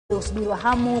Usubiri wa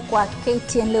hamu kwa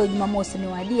KTN Leo Jumamosi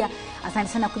umewadia. Asante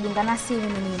sana kujiunga nasi.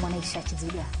 Mimi ni Mwanaisha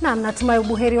Chizida. Naam, natumai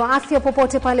ubuheri wa afya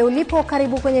popote pale ulipo.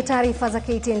 Karibu kwenye taarifa za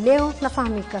KTN Leo.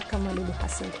 Nafahamika kama Lulu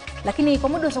Hassan. Lakini kwa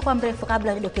muda usiokuwa mrefu kabla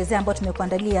ya vidokezea ambao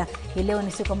tumekuandalia, leo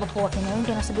ni siku ambapo Wakenya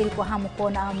wengi wanasubiri kwa hamu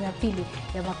kuona awamu ya pili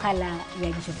ya makala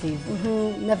ya Jicho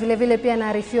Pevu. Na vile vile pia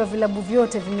naarifiwa vilabu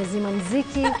vyote vimezima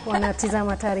muziki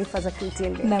wanatizama taarifa za KTN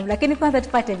Leo. Naam, lakini kwanza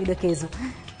tupate vidokezo.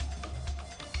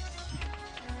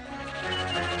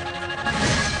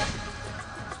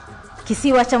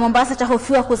 Kisiwa cha Mombasa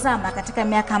chahofiwa kuzama katika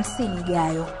miaka 50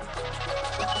 ijayo.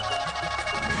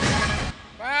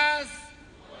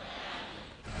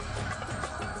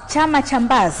 Chama cha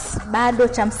Mbas bado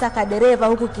cha msaka dereva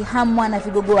huku kihamwa na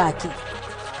vigogo wake.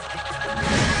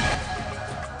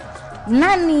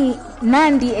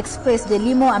 Nandi Express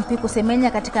Delimo ampiku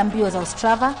Semenya katika mbio za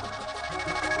Ostrava.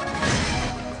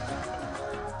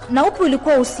 Na upi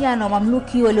ulikuwa uhusiano wa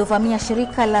mamluki waliovamia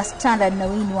shirika la Standard na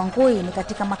Winnie Wangoi ni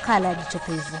katika makala ya Jicho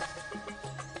Pevu.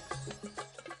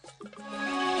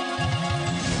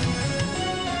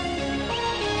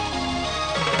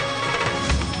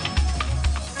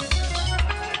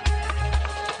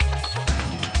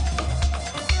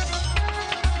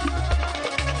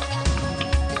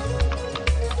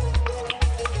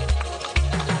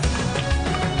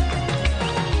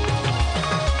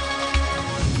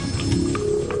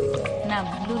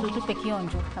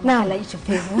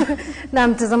 Na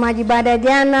mtazamaji, baada ya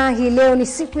jana, hii leo ni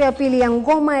siku ya pili ya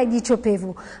ngoma ya Jicho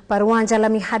Pevu paruanja la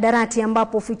mihadarati,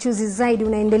 ambapo ufichuzi zaidi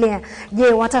unaendelea. Je,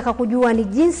 wataka kujua ni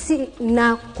jinsi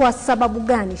na kwa sababu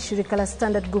gani shirika la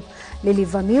Standard Group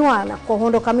lilivamiwa? Na kwa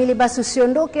hondo kamili basi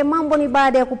usiondoke, mambo ni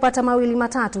baada ya kupata mawili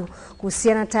matatu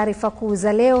kuhusiana na taarifa kuu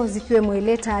za leo, zikiwemo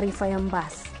ile taarifa ya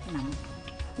Mbasi.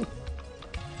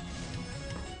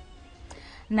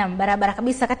 Naam, barabara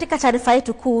kabisa. Katika taarifa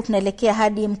yetu kuu tunaelekea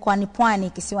hadi mkoani Pwani,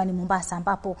 kisiwani Mombasa,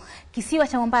 ambapo kisiwa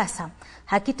cha Mombasa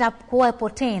hakitakuwepo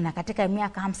tena katika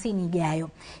miaka 50 ijayo.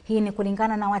 Hii ni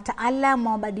kulingana na wataalamu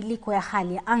wa mabadiliko ya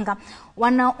hali ya anga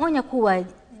wanaonya kuwa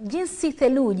jinsi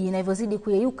theluji inavyozidi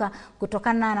kuyeyuka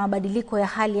kutokana na mabadiliko ya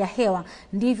hali ya hewa,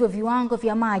 ndivyo viwango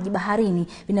vya maji baharini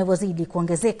vinavyozidi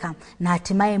kuongezeka, na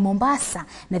hatimaye Mombasa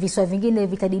na visiwa vingine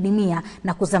vitadidimia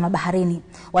na kuzama baharini.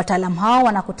 Wataalamu hao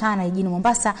wanakutana jijini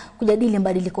Mombasa kujadili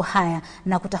mabadiliko haya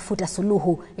na kutafuta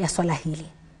suluhu ya swala hili.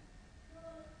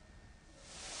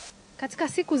 Katika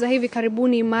siku za hivi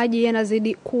karibuni, maji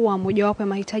yanazidi kuwa mojawapo ya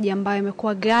mahitaji ambayo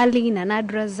yamekuwa ghali na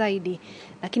nadra zaidi.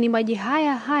 Lakini maji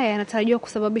haya yanatarajiwa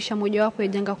kusababisha mojawapo ya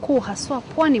janga kuu haswa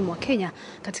pwani mwa Kenya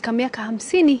katika miaka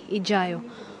 50 ijayo.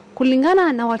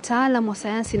 Kulingana na wataalamu wa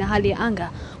sayansi na hali ya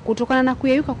anga, kutokana na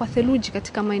kuyeyuka kwa theluji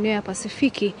katika maeneo ya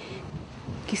Pasifiki,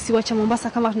 kisiwa cha Mombasa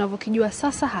kama tunavyokijua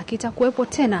sasa hakitakuwepo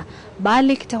tena,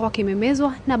 bali kitakuwa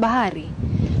kimemezwa na bahari.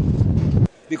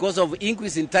 Because of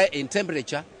increase in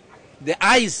temperature, the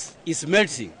ice is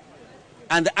melting,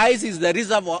 and the ice is the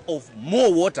reservoir of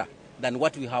more water than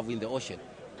what we have in the ocean.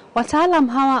 Wataalam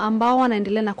hawa ambao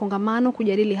wanaendelea na kongamano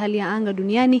kujadili hali ya anga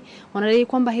duniani wanadai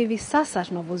kwamba hivi sasa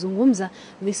tunavyozungumza,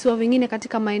 visiwa vingine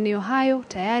katika maeneo hayo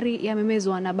tayari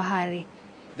yamemezwa na bahari.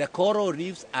 The coral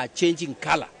reefs are changing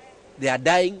color. They are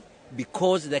dying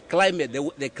because the climate,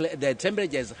 the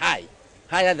temperature is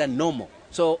higher than normal.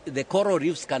 So the coral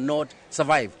reefs cannot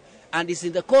survive. And it's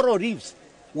in the coral reefs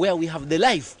where we have the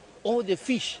life, all the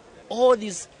fish, all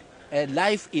this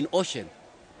life in ocean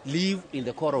live in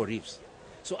the coral reefs.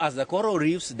 So as the coral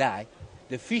reefs die,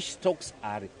 the fish stocks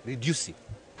are reducing.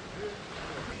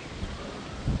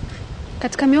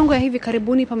 Katika miongo ya hivi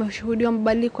karibuni pameshuhudiwa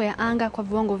mabadiliko ya anga kwa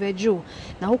viwango vya juu,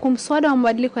 na huku mswada wa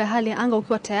mabadiliko ya hali ya anga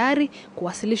ukiwa tayari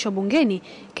kuwasilishwa bungeni,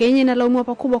 Kenya inalaumiwa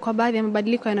pakubwa kwa baadhi ya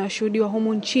mabadiliko yanayoshuhudiwa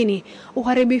humu nchini.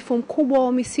 Uharibifu mkubwa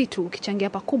wa misitu ukichangia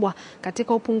pakubwa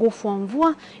katika upungufu wa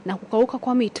mvua na kukauka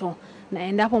kwa mito, na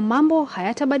endapo mambo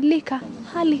hayatabadilika,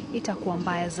 hali itakuwa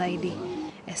mbaya zaidi.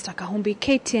 Esther Kahumbi,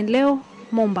 KTN Leo,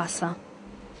 Mombasa.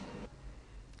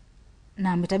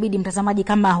 Na itabidi mtazamaji,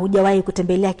 kama hujawahi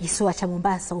kutembelea kisiwa cha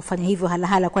Mombasa, ufanye hivyo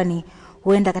halahala, kwani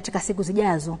huenda katika siku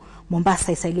zijazo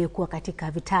Mombasa isalie kuwa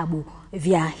katika vitabu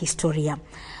vya historia.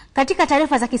 Katika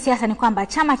taarifa za kisiasa ni kwamba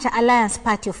chama cha Alliance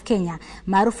Party of Kenya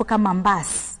maarufu kama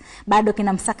Mbas bado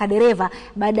kinamsaka dereva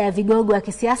baada ya vigogo wa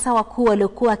kisiasa wakuu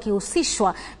waliokuwa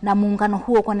wakihusishwa na muungano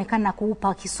huo kuonekana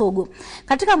kuupa kisogo.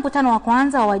 Katika mkutano wa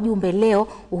kwanza wa wajumbe leo,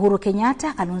 Uhuru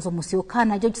Kenyatta, Kalonzo Musyoka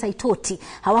na George Saitoti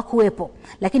hawakuwepo,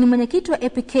 lakini mwenyekiti wa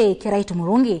APK Kiraitu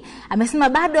Murungi amesema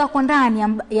bado wako ndani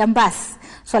ya Mbas.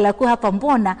 Swala kuu hapa,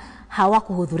 mbona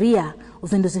hawakuhudhuria?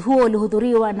 Uzinduzi huo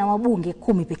ulihudhuriwa na wabunge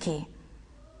 10 pekee.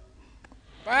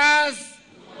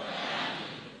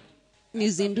 Ni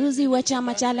uzinduzi wa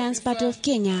chama cha Alliance Party of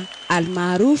Kenya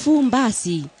almaarufu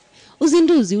Mbasi.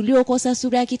 Uzinduzi uliokosa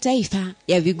sura ya kitaifa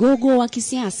ya vigogo wa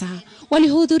kisiasa.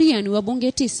 Walihudhuria ni wabunge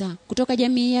 9 kutoka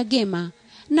jamii ya Gema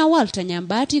na Walter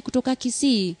Nyambati kutoka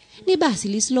Kisii. Ni basi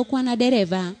lisilokuwa na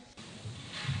dereva.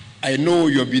 I know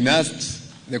you have been asked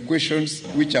the questions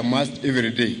which are asked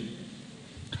every day.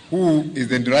 Who is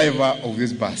the driver of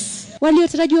this bus?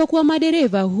 Waliotarajiwa kuwa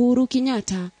madereva Uhuru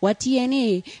Kenyatta wa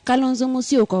TNA, Kalonzo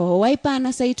Musyoka wa Wiper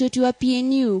na Saitoti wa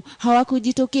PNU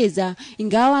hawakujitokeza,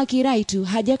 ingawa Kiraitu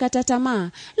hajakata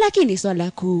tamaa. Lakini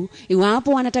swala kuu,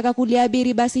 iwapo wanataka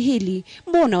kuliabiri basi hili,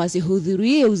 mbona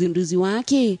wasihudhurie uzinduzi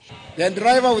wake? The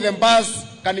driver of the bus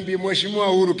can be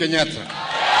Mheshimiwa Uhuru Kenyatta.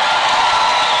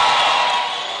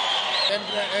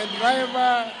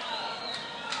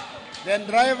 The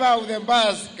driver of the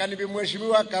bus can be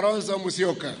Mheshimiwa Kalonzo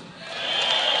Musyoka.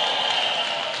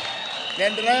 The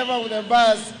driver of the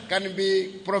bus can be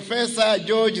Professor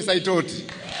George Saitoti.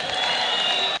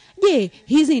 Je,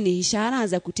 hizi ni ishara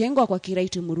za kutengwa kwa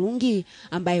Kiraitu Murungi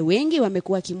ambaye wengi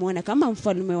wamekuwa kimuona kama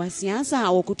mfalme wa siasa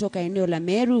au kutoka eneo la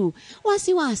Meru?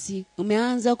 Wasiwasi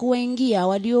umeanza kuwaingia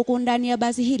walioko ndani ya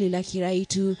basi hili la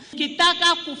Kiraitu.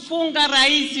 Kitaka kufunga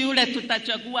rais yule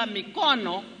tutachagua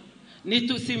mikono ni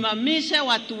tusimamishe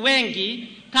watu wengi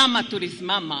kama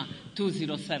tulisimama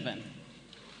 207.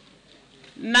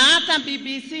 Na hata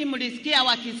BBC mlisikia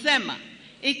wakisema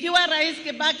ikiwa Rais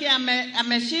Kibaki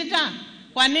ameshika,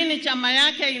 kwa nini chama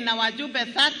yake ina wajumbe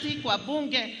 30 kwa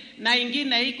bunge na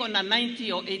ingine iko na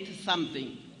 90 or 80 something?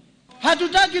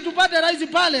 Hatutaki tupate rais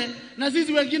pale na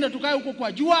sisi wengine tukae huko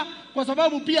kwa jua, kwa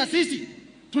sababu pia sisi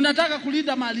tunataka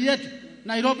kulinda mali yetu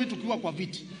Nairobi tukiwa kwa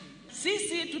viti.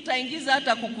 Sisi tutaingiza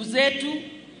hata kuku zetu,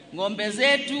 ng'ombe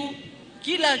zetu,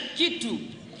 kila kitu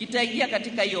kitaingia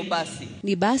katika hiyo basi.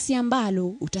 Ni basi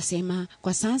ambalo utasema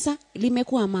kwa sasa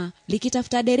limekwama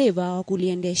likitafuta dereva wa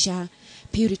kuliendesha.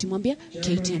 Purity Mwambia,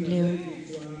 KTN Leo.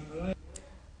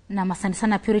 Na asante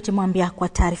sana Purity Mwambia kwa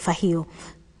taarifa hiyo.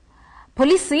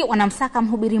 Polisi wanamsaka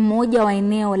mhubiri mmoja wa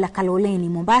eneo la Kaloleni,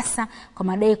 Mombasa, kwa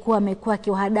madai kuwa amekuwa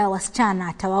akiwahadaa wasichana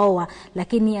atawaoa,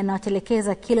 lakini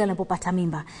anawatelekeza kila anapopata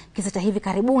mimba. Kisa cha hivi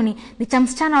karibuni ni cha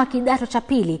msichana wa kidato cha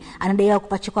pili anadaiwa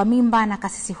kupachikwa mimba na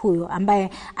kasisi huyo ambaye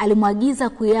alimwagiza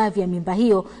kuiavya mimba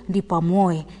hiyo ndipo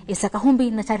amuoe. Isaka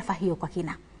Humbi na taarifa hiyo kwa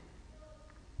kina.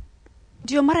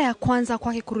 Ndio mara ya kwanza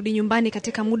kwake kurudi nyumbani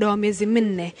katika muda wa miezi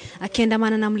 4,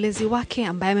 akiandamana na mlezi wake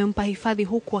ambaye amempa hifadhi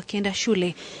huku akienda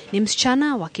shule. Ni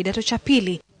msichana wa kidato cha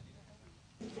pili.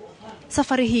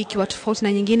 Safari hii ikiwa tofauti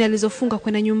na nyingine alizofunga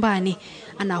kwenda nyumbani.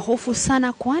 Ana hofu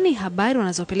sana kwani habari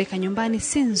wanazopeleka nyumbani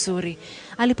si nzuri.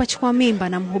 Alipachukua mimba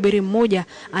na mhubiri mmoja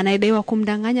anayedaiwa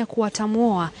kumdanganya kuwa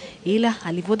atamuoa, ila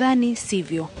alivyodhani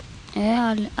sivyo.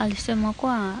 Alisema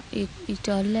kwa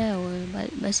itolewe,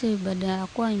 basi baada ya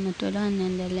kuwa imetolewa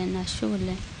niendelee na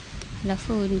shule,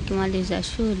 alafu nikimaliza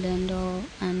shule ndo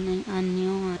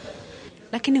anioa.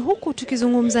 Lakini huku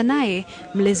tukizungumza naye,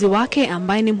 mlezi wake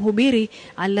ambaye ni mhubiri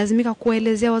alilazimika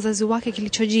kuelezea wazazi wake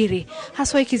kilichojiri,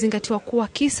 haswa ikizingatiwa kuwa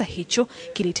kisa hicho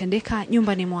kilitendeka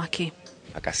nyumbani mwake.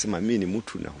 Akasema mimi ni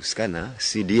mtu nahusikana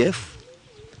CDF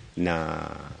na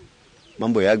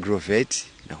mambo ya agrovet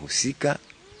nahusika.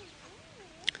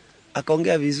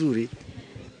 Akaongea vizuri.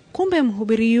 Kumbe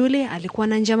mhubiri yule alikuwa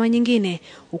na njama nyingine,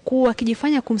 huku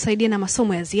akijifanya kumsaidia na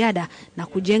masomo ya ziada na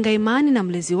kujenga imani na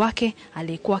mlezi wake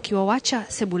aliyekuwa akiwawacha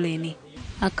sebuleni.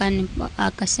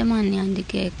 Akasema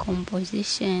niandike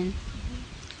composition,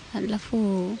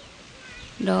 alafu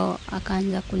ndo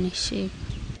akaanza kunishika.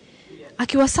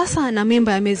 Akiwa sasa na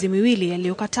mimba ya miezi 2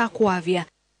 aliyokataa kuavya.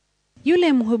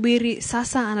 Yule mhubiri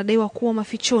sasa anadaiwa kuwa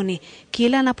mafichoni,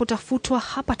 kila anapotafutwa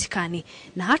hapatikani,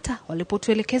 na hata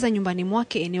walipotuelekeza nyumbani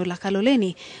mwake eneo la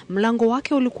Kaloleni, mlango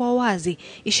wake ulikuwa wazi,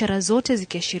 ishara zote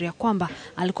zikiashiria kwamba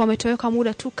alikuwa ametoweka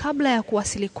muda tu kabla ya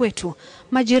kuwasili kwetu,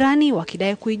 majirani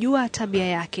wakidai kuijua tabia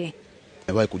yake.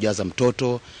 Aliwahi kujaza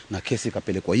mtoto na kesi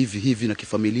ikapelekwa hivi na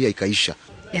kifamilia ikaisha.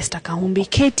 Esther Kahumbi,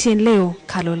 KTN Leo,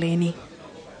 Kaloleni.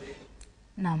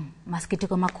 Naam,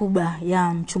 masikitiko makubwa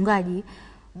ya mchungaji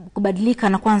kubadilika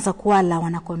na kuanza kuwala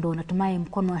wanakondoo. Natumai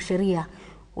mkono wa sheria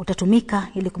utatumika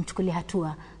ili kumchukulia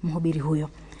hatua mhubiri huyo.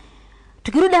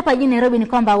 Tukirudi hapa jijini Nairobi ni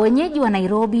kwamba wenyeji wa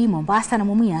Nairobi, Mombasa na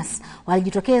Mumias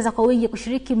walijitokeza kwa wingi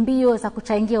kushiriki mbio za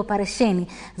kuchangia operesheni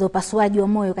za upasuaji wa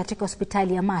moyo katika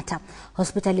hospitali ya Mata.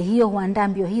 Hospitali hiyo huandaa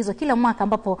mbio hizo kila mwaka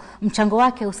ambapo mchango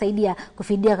wake husaidia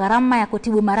kufidia gharama ya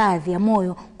kutibu maradhi ya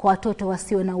moyo kwa watoto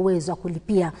wasio na uwezo wa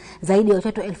kulipia. Zaidi ya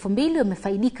watoto 2,000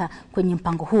 wamefaidika kwenye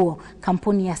mpango huo.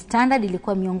 Kampuni ya Standard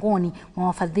ilikuwa miongoni mwa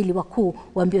wafadhili wakuu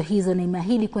wa mbio hizo na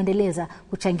imeahidi kuendeleza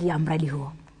kuchangia mradi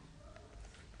huo.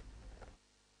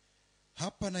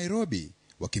 Hapa Nairobi,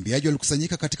 Wakimbiaji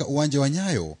walikusanyika katika uwanja wa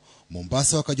Nyayo,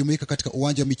 Mombasa wakajumuika katika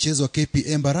uwanja wa michezo wa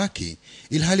KPM Baraki,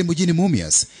 ilhali mjini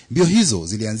Mumias mbio hizo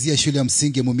zilianzia shule ya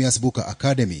msingi ya Mumias Buka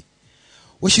Academy.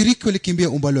 Washiriki walikimbia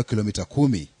umbali wa kilomita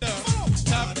 10.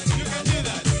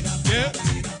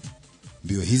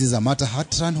 Mbio hizi za Mata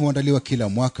Hatran huandaliwa kila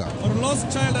mwaka.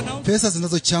 Pesa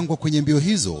zinazochangwa kwenye mbio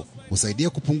hizo husaidia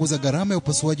kupunguza gharama ya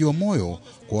upasuaji wa moyo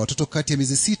kwa watoto kati ya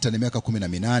miezi 6 na miaka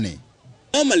 18.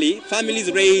 Normally, families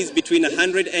raise between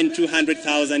 100 and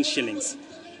 200,000 shillings.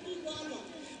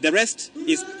 The rest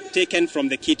is taken from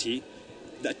the kitty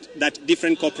that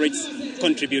different corporates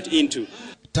contribute into.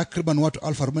 Takriban watu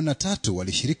 43,000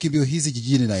 walishiriki mbio hizi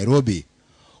jijini Nairobi.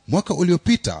 Mwaka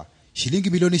uliopita, shilingi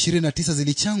milioni 29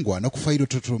 zilichangwa na kufaidi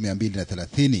watoto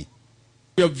 230.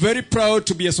 We are very proud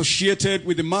to be associated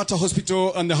with the Mata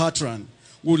Hospital and the Heart Run.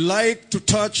 We would like to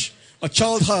touch a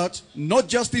child's heart, not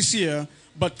just this year,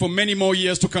 but for many more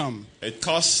years to come. It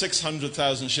costs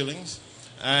 600,000 shillings,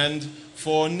 and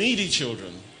for needy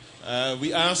children,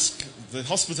 the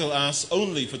hospital asks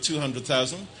only for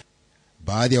 200,000.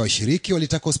 Baadhi ya washiriki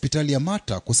walitaka hospitali ya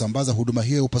Mata kusambaza huduma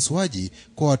hiyo ya upasuaji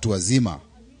kwa watu wazima.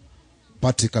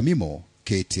 Patrick Amimo,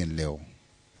 KTN Leo.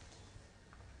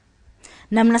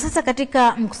 Na sasa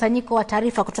katika mkusanyiko wa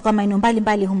taarifa kutoka maeneo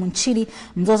mbalimbali humu nchini,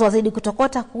 mzozo wazidi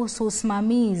kutokota kuhusu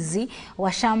usimamizi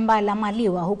wa shamba la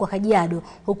maliwa huko Kajiado,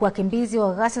 huku wakimbizi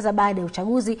wa ghasia za baada ya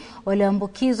uchaguzi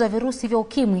walioambukizwa virusi vya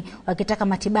ukimwi wakitaka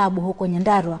matibabu huko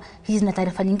Nyandarua. Hizi na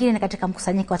taarifa nyingine katika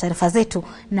mkusanyiko wa taarifa zetu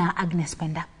na Agnes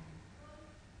Penda.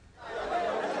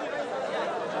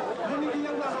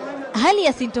 Hali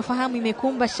ya sintofahamu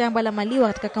imekumba shamba la maliwa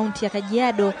katika kaunti ya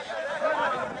Kajiado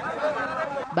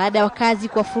baada ya wakazi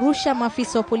kuwafurusha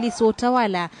maafisa wa polisi wa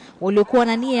utawala waliokuwa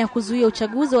na nia ya kuzuia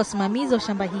uchaguzi wa wasimamizi wa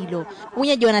shamba hilo.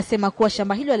 Wenyeji wanasema kuwa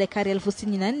shamba hilo la ekari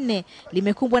 64,000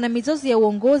 limekumbwa na mizozo ya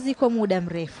uongozi kwa muda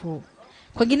mrefu.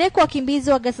 Kwingineko,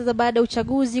 wakimbizi wa ghasia za baada ya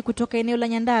uchaguzi kutoka eneo la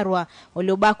Nyandarua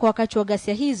waliobakwa wakati wa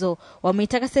ghasia hizo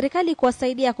wameitaka serikali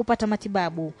kuwasaidia kupata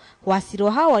matibabu.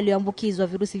 Waasiriwa hao walioambukizwa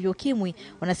virusi vya ukimwi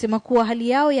wanasema kuwa hali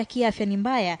yao ya kiafya ni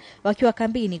mbaya wakiwa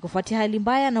kambini kufuatia hali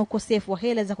mbaya na ukosefu wa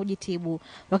hela za kujitibu.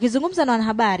 Wakizungumza na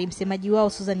wanahabari, msemaji wao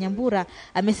Susan Nyambura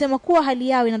amesema kuwa hali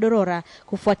yao inadorora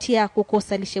kufuatia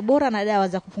kukosa lishe bora na dawa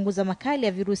za kupunguza makali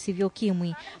ya virusi vya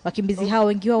ukimwi. Wakimbizi hao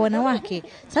wengi wao wanawake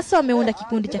sasa wameunda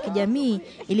kikundi cha kijamii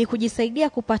ili kujisaidia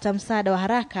kupata msaada wa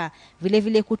haraka,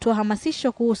 vile kutoa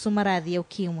hamasisho kuhusu maradhi ya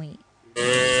ukimwi.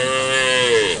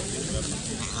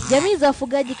 Jamii za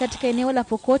wafugaji katika eneo la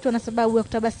Pokot wana sababu ya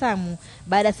kutabasamu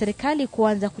baada ya serikali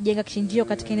kuanza kujenga kichinjio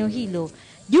katika eneo hilo.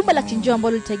 Jumba la kichinjio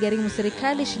ambalo litagharimu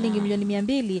serikali shilingi milioni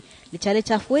 200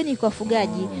 litaleta afueni kwa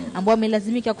wafugaji ambao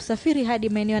wamelazimika kusafiri hadi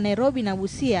maeneo ya Nairobi na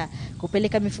Busia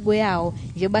kupeleka mifugo yao,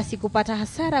 hivyo basi kupata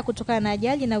hasara kutokana na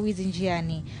ajali na wizi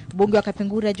njiani. Mbunge wa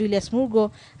Kapengura Julius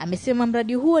Murgo amesema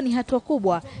mradi huo ni hatua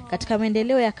kubwa katika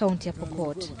maendeleo ya kaunti ya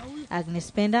Pokot.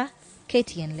 Agnes Penda,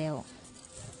 KTN Leo.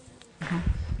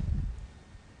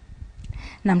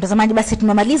 Na mtazamaji, basi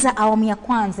tumemaliza awamu ya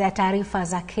kwanza ya taarifa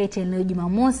za KTN Leo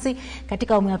Jumamosi.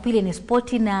 Katika awamu ya pili ni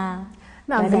spoti na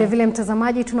vile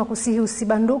mtazamaji, tunakusihi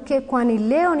usibanduke, kwani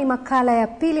leo ni makala ya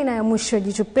pili na ya mwisho ya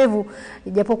Jicho Pevu,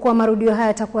 ijapokuwa marudio haya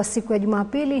yatakuwa siku ya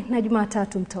Jumapili na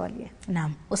Jumatatu mtawalie.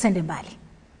 Naam, usende mbali.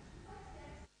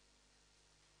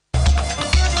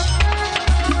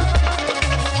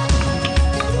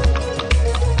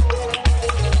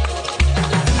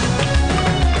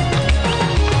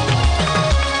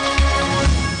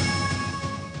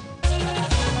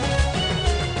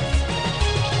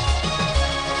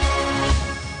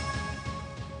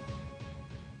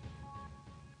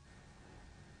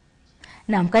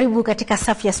 Naam, karibu katika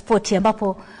safu ya spoti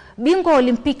ambapo bingwa wa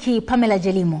Olimpiki Pamela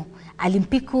Jelimo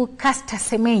alimpiku Caster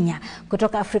Semenya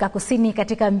kutoka Afrika Kusini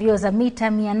katika mbio za mita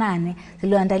 800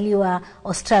 zilizoandaliwa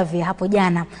Australia hapo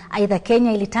jana. Aidha,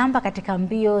 Kenya ilitamba katika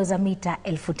mbio za mita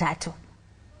 3,000.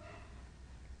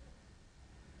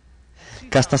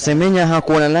 Caster Semenya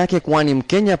hakuona lake, kwani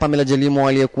Mkenya Pamela Jelimo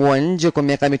aliyekuwa nje kwa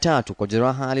miaka 3 kwa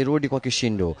jeraha alirudi kwa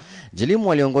kishindo.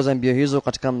 Jelimo aliongoza mbio hizo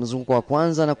katika mzunguko wa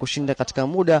kwanza na kushinda katika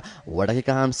muda wa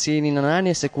dakika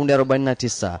 58 sekunde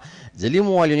 49.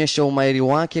 Jelimo alionyesha umahiri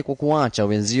wake kwa kuacha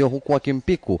wenzio huku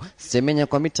akimpiku Semenya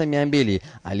kwa mita 200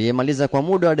 aliyemaliza kwa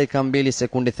muda wa dakika 2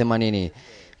 sekunde 80.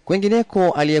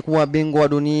 Kwingineko, aliyekuwa bingwa wa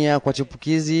dunia kwa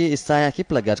chipukizi Isaiah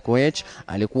Kiplagat Koech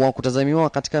alikuwa kutazamiwa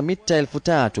katika mita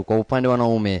 3,000 kwa upande wa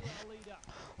wanaume,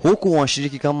 huku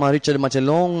washiriki kama Richard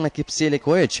Matelong na Kipsele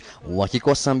Koech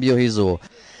wakikosa mbio hizo.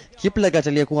 Kiplagat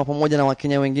aliyekuwa pamoja na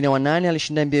Wakenya wengine 8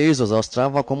 alishinda mbio hizo za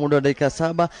Australia kwa muda wa dakika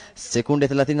 7 sekunde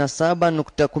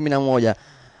 37.11.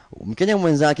 Mkenya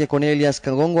mwenzake Cornelius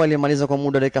Kangongo alimaliza kwa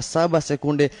muda dakika 7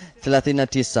 sekunde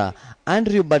 39.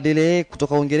 Andrew Badile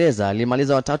kutoka Uingereza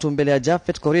alimaliza watatu mbele ya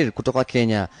Jafet Korir kutoka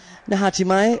Kenya. Na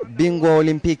hatimaye bingwa wa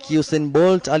Olimpiki Usain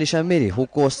Bolt alishamiri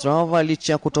huko Ostrava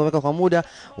licha kutoweka kwa muda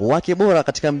wake bora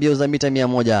katika mbio za mita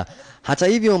 100. Hata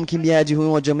hivyo mkimbiaji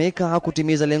huyo wa Jamaica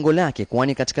hakutimiza lengo lake,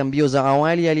 kwani katika mbio za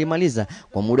awali alimaliza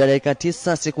kwa muda dakika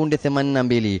 9 sekunde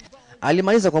 82.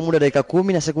 Alimaliza kwa muda dakika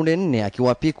 10 na sekunde 4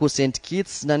 akiwapiku St.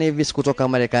 Kitts na Nevis kutoka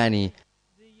Marekani.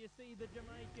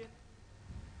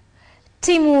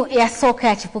 Timu ya soka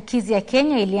ya chipukizi ya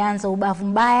Kenya ilianza ubavu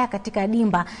mbaya katika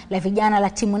dimba la vijana la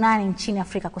timu 8 nchini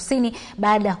Afrika Kusini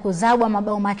baada ya kuzabwa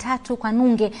mabao 3 kwa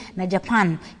nunge na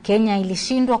Japan. Kenya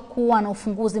ilishindwa kuwa na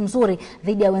ufunguzi mzuri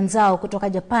dhidi ya wenzao kutoka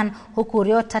Japan, huku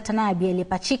Ryota Tanabe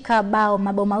aliyepachika mabao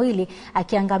 2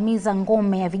 akiangamiza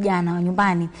ngome ya vijana wa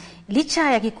nyumbani.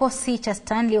 Licha ya kikosi cha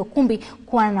Stanley Okumbi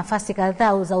kuwa na nafasi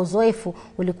kadhaa za uzoefu,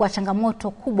 ulikuwa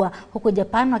changamoto kubwa, huku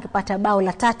Japan wakipata bao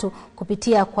la 3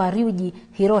 kupitia kwa Ryuji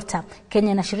Hirota.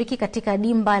 Kenya inashiriki katika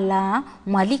dimba la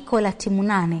mwaliko la timu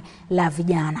 8 la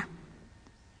vijana.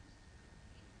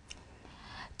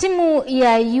 Timu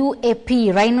ya UAP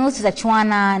Rhinos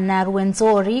itachuana na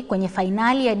Ruwenzori kwenye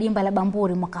fainali ya dimba la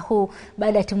Bamburi mwaka huu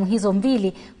baada ya timu hizo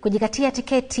mbili kujikatia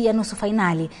tiketi ya nusu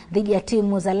fainali dhidi ya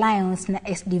timu za Lions na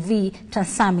SDV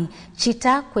Transami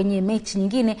Chita. Kwenye mechi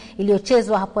nyingine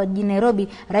iliyochezwa hapo jijini Nairobi,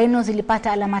 Rhinos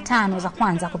ilipata alama 5 za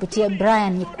kwanza kupitia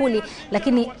Brian Nyekuli,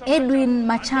 lakini Edwin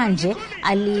Machanje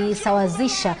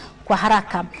alisawazisha kwa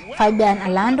haraka. Fabian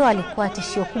Alando alikuwa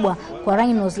tishio kubwa kwa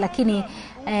Rhinos, lakini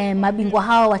mabingwa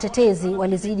hao watetezi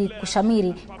walizidi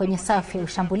kushamiri kwenye safu ya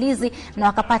ushambulizi na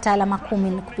wakapata alama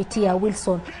 10 kupitia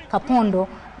Wilson Kapondo,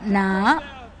 na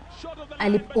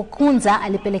Ukunza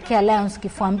alipelekea Lions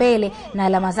kifua mbele na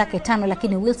alama zake 5,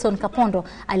 lakini Wilson Kapondo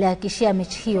alihakikishia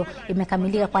mechi hiyo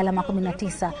imekamilika kwa alama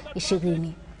 19-20.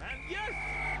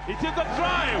 It is a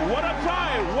try. What a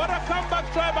try. What a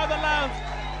comeback try by the Lions.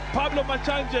 Pablo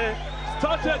Machanje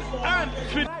started and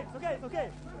finished. Okay.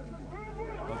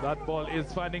 That ball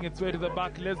is finding its way to the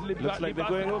back. Leslie looks like they're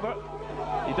going over.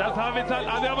 He does have it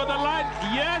at the over the line.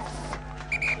 Yes.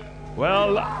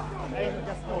 Well.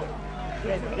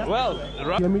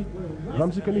 Hear me?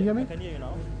 Ramsey, can you hear me? Can hear you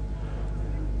now.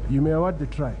 You may award the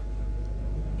try.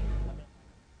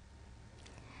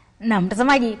 Na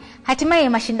mtazamaji, hatimaye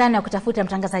mashindano ya kutafuta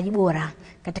mtangazaji bora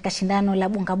katika shindano la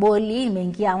Bungaboli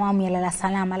imeingia awamu ya lala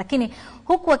salama, lakini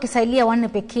huku wakisalia 4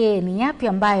 pekee, ni yapi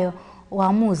ambayo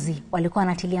waamuzi walikuwa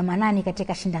wanatilia manani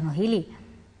katika shindano hili?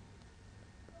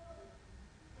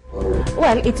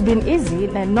 Well, it's been easy,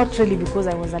 not really because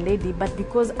I was a lady, but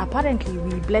because apparently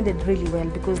we blended really well,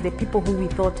 because the people who we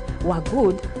thought were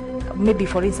good, maybe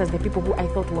for instance the people who I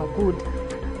thought were good,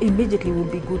 immediately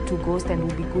would be good to Ghost and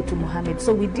would be good to Mohammed.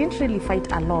 So we didn't really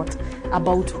fight a lot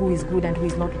about who is good and who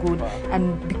is not good.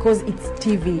 And because it's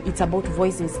TV, it's about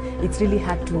voices, it's really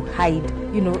hard to hide.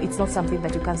 You know, it's not something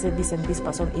that you can say this and this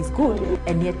person is good,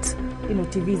 and yet, you know,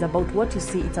 TV is about what you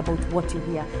see, it's about what you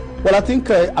hear. Well, I think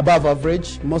above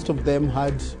average, most of them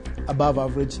had above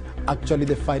average. Actually,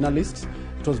 the finalists,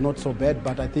 it was not so bad,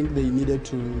 but I think they needed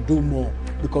to do more,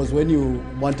 because when you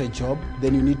want a job,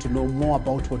 then you need to know more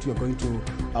about what you're going to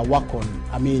work on.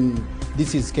 I mean,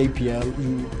 this is KPL.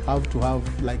 You have to have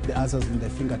like the answers in the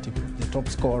fingertip, the top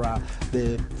scorer,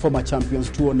 the former champions,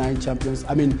 2009 champions.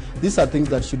 I mean, these are things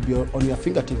that should be on your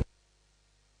fingertip.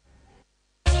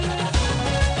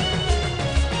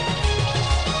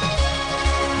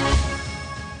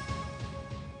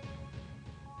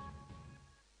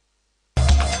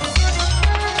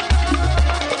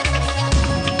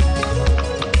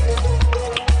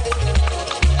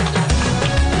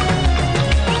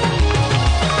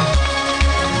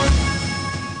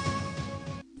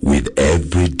 With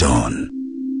every dawn,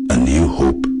 a new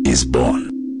hope is born.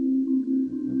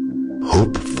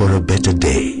 Hope for a better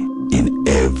day in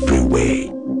every way.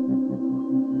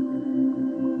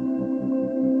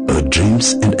 Our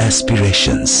dreams and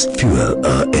aspirations fuel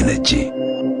our energy.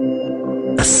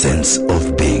 A sense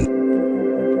of being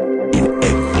in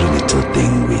every little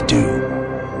thing we do.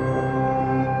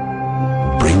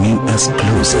 Bringing us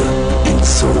closer in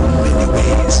so many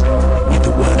ways with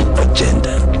one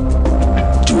agenda.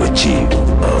 To achieve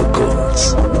our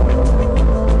goals.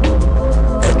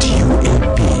 At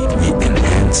UAP, we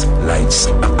enhance lives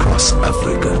across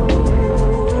Africa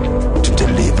to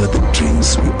deliver the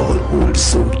dreams we all hold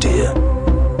so dear.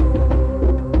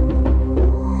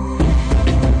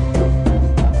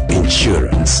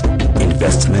 Insurance,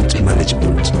 investment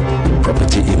management,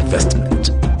 property investment,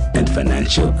 and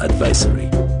financial advisory.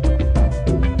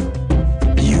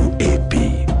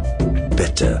 UAP,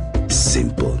 better,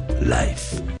 simple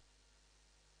life.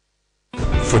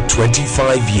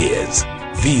 25 years,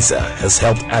 Visa has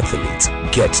helped athletes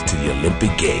get to the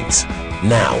Olympic Games.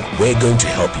 Now, we're going to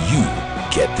help you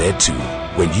get there too.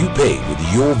 When you pay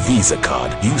with your Visa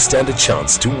card, you stand a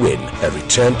chance to win a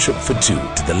return trip for two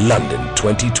to the London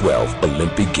 2012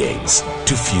 Olympic Games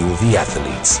to fuel the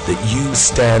athletes that you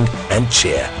stand and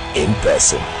cheer in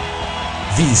person.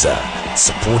 Visa,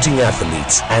 supporting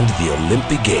athletes and the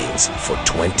Olympic Games for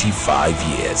 25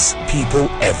 years. People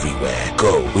everywhere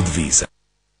go with Visa.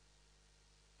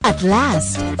 At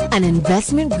last, an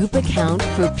investment group account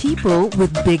for people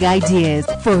with big ideas.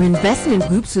 For investment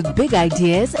groups with big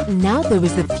ideas, now there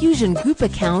is the Fusion Group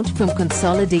account from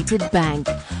Consolidated Bank.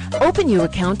 Open your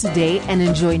account today and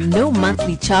enjoy no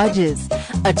monthly charges,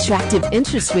 attractive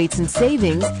interest rates and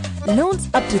savings, loans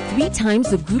up to 3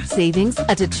 times the group savings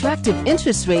at attractive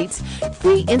interest rates,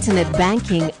 free internet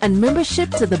banking, and membership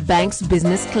to the bank's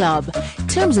business club.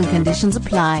 Terms and conditions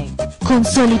apply.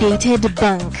 Consolidated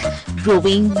Bank,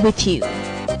 growing with you.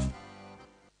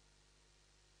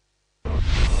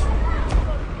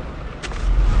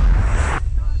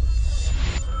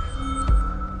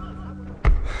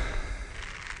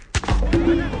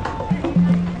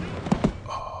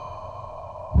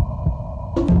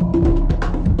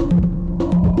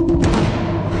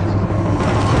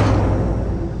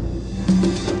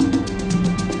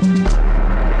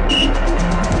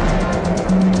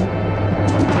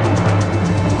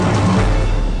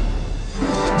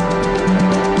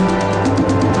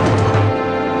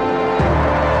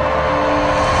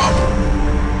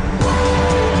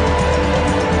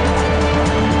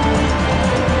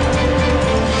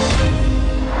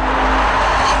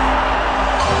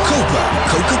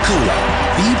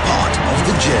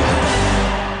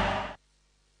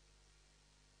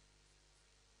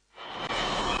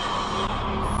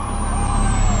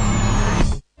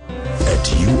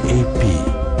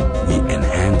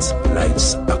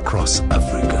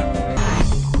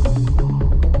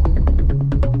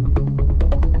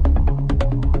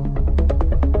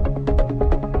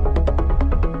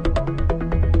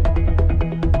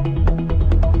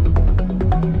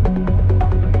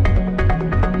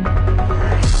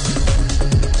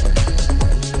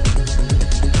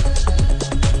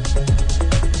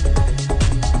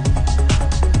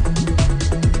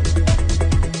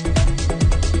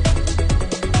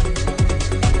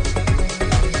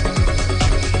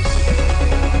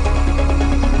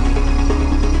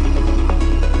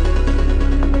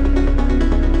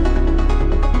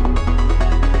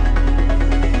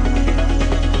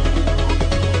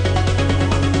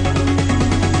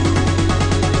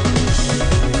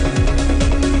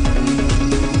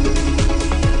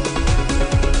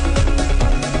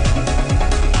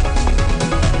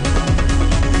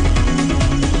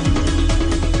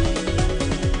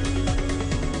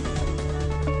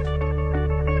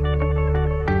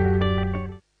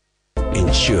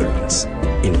 Insurance,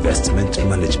 investment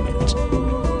management,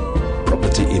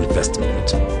 property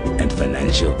investment, and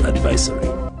financial advisory.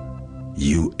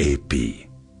 UAP,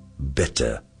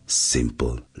 better,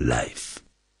 simple life.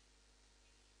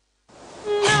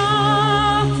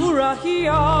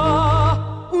 Nafurahia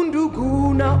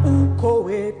undugu na uko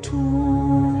wetu,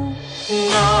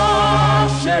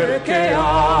 nasherekea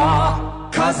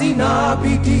kazi na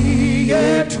bidii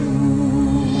yetu.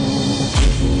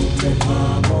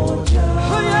 Pamoja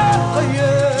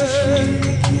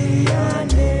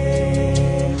tushirikiane,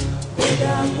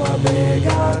 bega kwa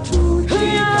bega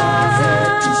tujikaze,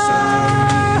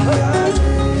 tusaidiane.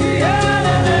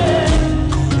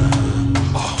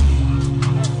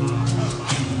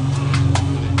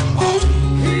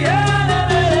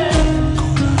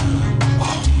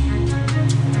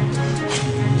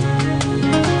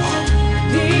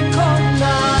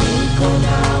 Niko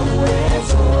na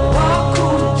uwezo wa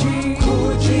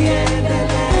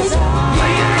kujiendeleza.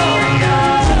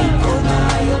 Niko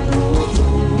nayo nguvu,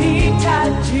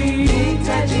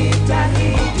 nitajitahidi.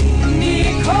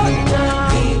 Niko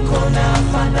na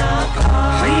fanaka,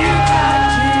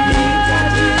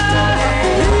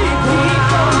 nitajitahidi.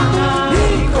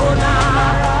 Niko na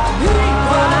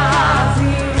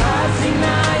kazi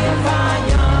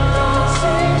nayofanya.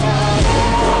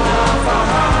 Niko na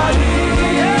fahari,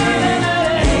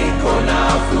 niko na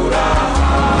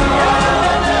furaha,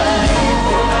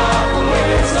 niko na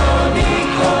uwezo,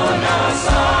 niko na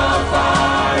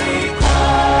safari.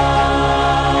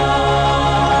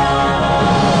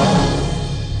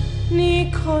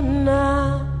 Niko na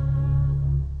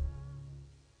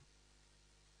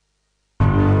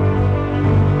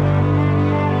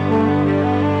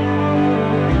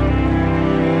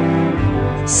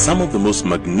Some of the most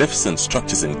magnificent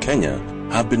structures in Kenya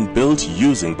have been built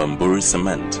using Bamburi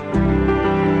cement.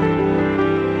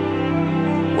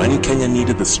 When Kenya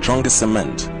needed the strongest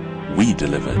cement, we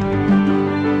delivered.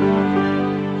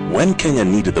 When Kenya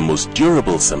needed the most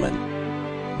durable cement,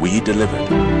 we delivered.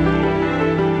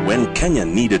 When Kenya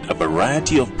needed a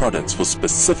variety of products for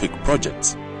specific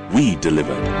projects, we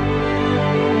delivered.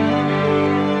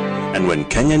 And when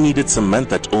Kenya needed cement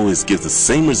that always gives the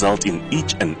same result in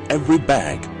each and every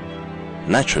bag,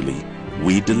 naturally,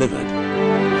 we delivered.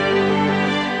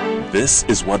 This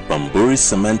is what Bamburi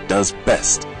Cement does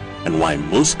best, and why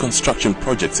most construction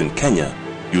projects in Kenya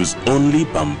use only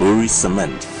Bamburi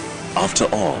Cement. After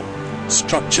all,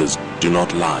 structures do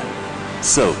not lie.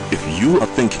 So, if you are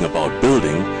thinking about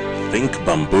building, think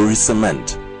Bamburi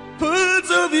Cement.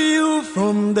 Birds of you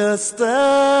from the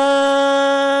start.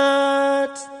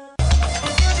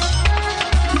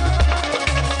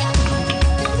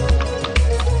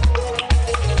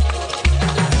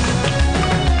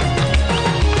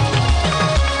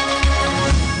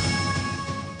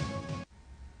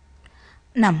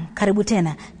 Naam, karibu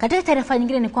tena. Katika taarifa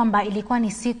nyingine ni kwamba ilikuwa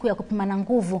ni siku ya kupimana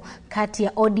nguvu kati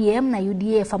ya ODM na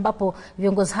UDF, ambapo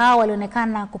viongozi hao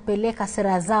walionekana kupeleka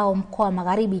sera zao mkoa wa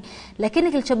Magharibi,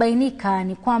 lakini kilichobainika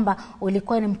ni kwamba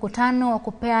ulikuwa ni mkutano wa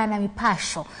kupeana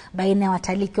mipasho baina ya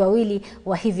wataliki wawili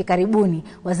wa hivi karibuni,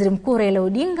 Waziri Mkuu Raila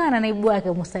Odinga na naibu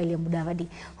wake Musalia Mudavadi,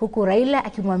 huku Raila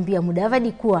akimwambia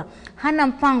Mudavadi kuwa hana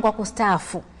mpango wa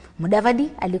kustaafu. Mudavadi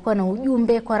alikuwa na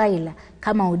ujumbe kwa Raila: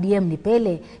 kama ODM ni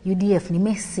Pele, UDF ni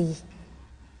Messi.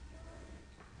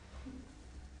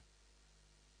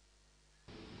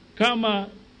 Kama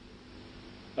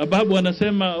Ababu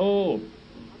anasema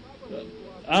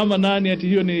ama nani ati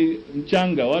hiyo ni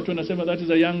mchanga, watu wanasema that is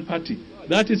a young party.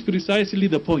 That is precisely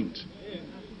the point.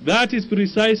 That is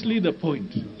precisely the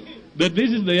point. That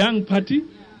this is the young party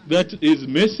that is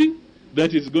Messi,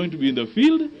 that is going to be in the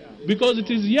field because it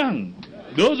is young.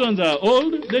 Those ones are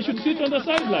old, they should sit on the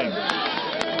sideline.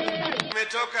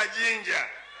 Imetoka Jinja,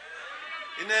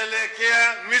 inaelekea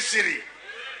Misri,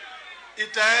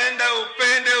 itaenda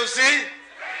upende usi,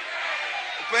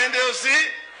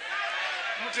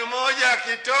 mtu mmoja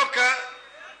akitoka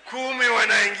 10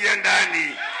 wanaingia ndani.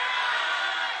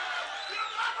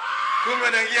 10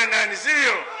 wanaingia ndani,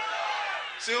 sio?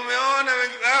 Si umeona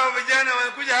hao vijana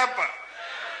wanakuja hapa?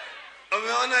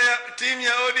 Umeona timu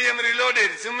ya ODM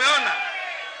Reloaded, si umeona?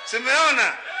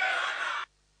 Simeona.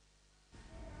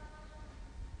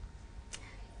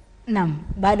 Naam,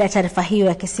 baada ya taarifa hiyo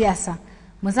ya kisiasa,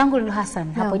 mwenzangu Lulu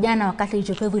Hassan, hapo jana wakati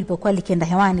Jichopevu ilipokuwa likienda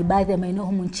hewani, baadhi ya maeneo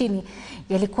humu nchini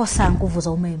yalikosa nguvu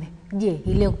za umeme. Je,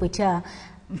 ile kupitia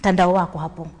mtandao wako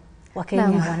hapo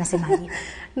Wakenya wanasemaje?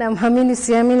 Na mhamini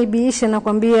siamini biisha na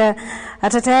kwambia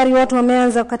hata tayari watu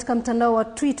wameanza katika mtandao wa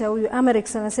Twitter. Huyu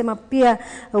Amerix anasema pia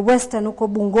Western huko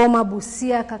Bungoma,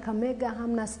 Busia, Kakamega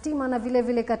hamna stima, na vile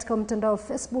vile katika mtandao wa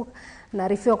Facebook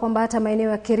naarifiwa kwamba hata maeneo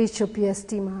ya Kericho pia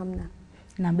stima hamna.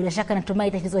 Na bila shaka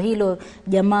natumai tatizo hilo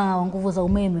jamaa wa nguvu za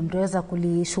umeme mtaweza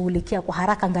kulishughulikia kwa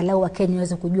haraka, angalau Wakenya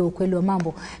waweze kujua ukweli wa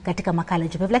mambo katika makala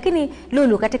Jichopevu. Lakini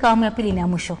Lulu, katika awamu ya pili na ya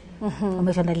mwisho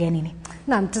umetuandalia nini?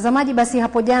 Na mtazamaji, basi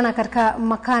hapo jana katika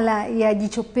makala ya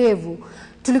Jichopevu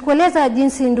tulikueleza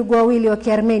jinsi ndugu wawili wa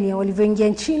Kiarmenia walivyoingia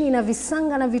nchini na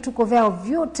visanga na vituko vyao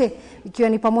vyote, ikiwa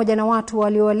ni pamoja na watu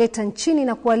waliowaleta nchini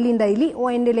na kuwalinda ili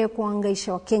waendelee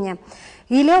kuhangaisha Wakenya.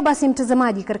 Hii leo basi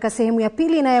mtazamaji, katika sehemu ya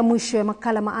pili na ya mwisho ya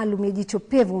makala maalum ya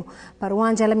Jichopevu,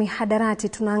 paruanja la mihadarati,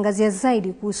 tunaangazia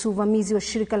zaidi kuhusu uvamizi wa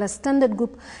shirika la Standard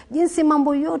Group, jinsi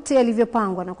mambo yote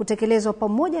yalivyopangwa na kutekelezwa,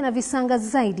 pamoja na visanga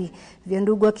zaidi vya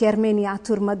ndugu wa Kiarmenia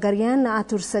Atur Magarian na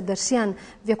Atur Sagarsian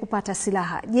vya kupata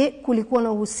silaha. Je, kulikuwa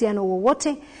na uhusiano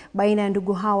wowote baina ya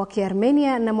ndugu hao wa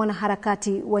Kiarmenia na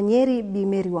mwanaharakati wa Nyeri Bi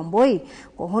Mary Wamboi?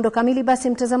 Kwa hondo kamili basi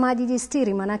mtazamaji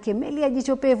jistiri, manake meli ya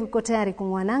Jichopevu iko tayari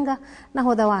kumwananga, na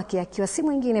hodha wake akiwa si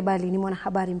mwingine bali ni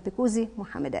mwanahabari mpekuzi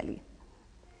Muhammad Ali.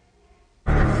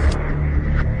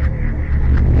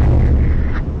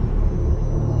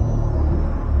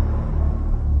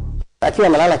 Akiwa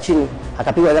amelala chini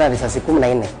akapigwa tena risasi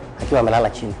 14 akiwa amelala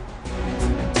chini.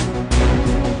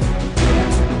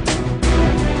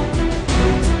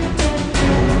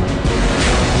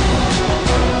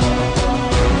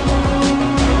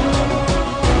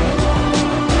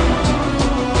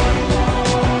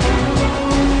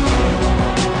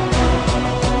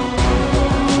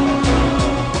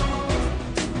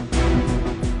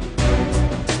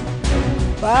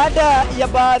 Baada ya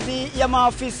baadhi ya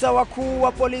maafisa wakuu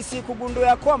wa polisi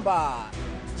kugundua kwamba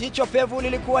Jichopevu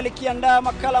lilikuwa likiandaa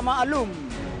makala maalum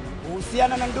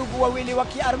kuhusiana na ndugu wawili wa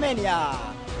Kiarmenia,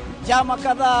 njama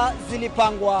kadhaa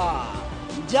zilipangwa.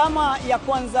 Njama ya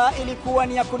kwanza ilikuwa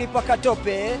ni ya kunipaka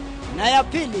tope, na ya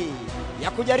pili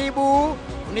ya kujaribu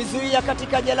kunizuia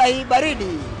katika jela hii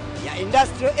baridi ya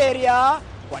industrial area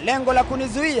kwa lengo la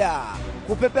kunizuia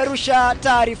kupeperusha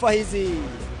taarifa hizi.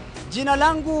 Jina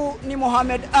langu ni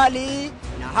Mohamed Ali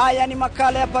na haya ni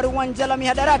makala ya Paruwanja la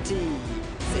Mihadarati,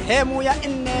 sehemu ya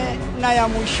 4 na ya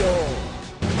mwisho.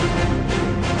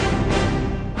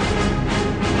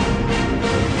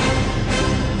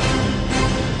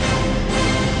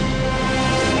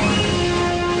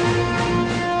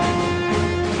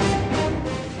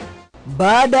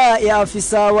 Baada ya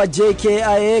afisa wa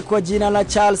JKIA kwa jina la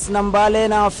Charles Nambale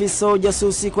na afisa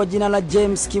ujasusi kwa jina la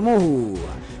James Kimuhu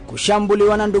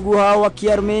kushambuliwa na ndugu hao wa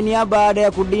Kiarmenia baada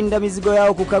ya kudinda mizigo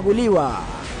yao kukaguliwa,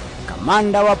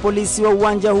 kamanda wa polisi wa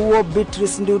uwanja huo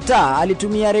Beatrice Nduta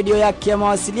alitumia redio yake ya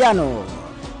mawasiliano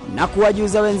na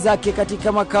kuwajuza wenzake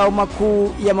katika makao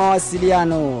makuu ya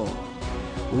mawasiliano.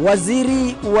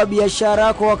 Waziri wa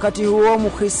biashara kwa wakati huo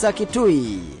Mukhisa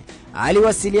Kitui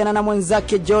aliwasiliana na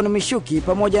mwenzake John Mishuki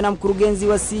pamoja na mkurugenzi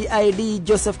wa CID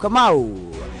Joseph Kamau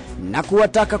na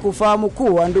kuwataka kufahamu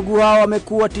kuwa ndugu hao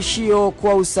wamekuwa tishio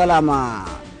kwa usalama.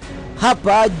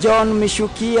 Hapa John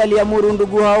Mishuki aliamuru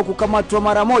ndugu hao kukamatwa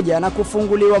mara moja na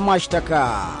kufunguliwa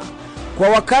mashtaka. Kwa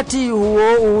wakati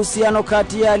huo uhusiano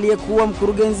kati ya aliyekuwa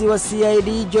mkurugenzi wa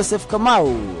CID Joseph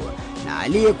Kamau na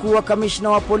aliyekuwa kamishna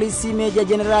wa polisi Meja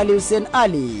Jenerali Hussein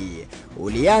Ali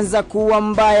ulianza kuwa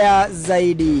mbaya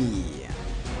zaidi.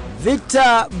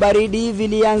 Vita baridi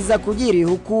vilianza kujiri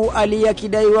huku Ali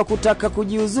akidaiwa kutaka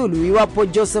kujiuzulu iwapo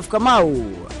Joseph Kamau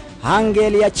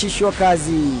hangeliachishwa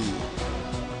kazi.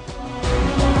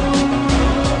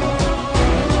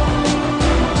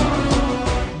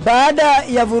 Baada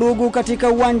ya vurugu katika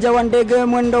uwanja wa ndege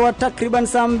mwendo wa takriban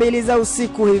saa 2 za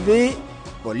usiku hivi,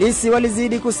 polisi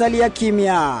walizidi kusalia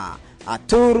kimya.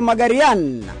 Atur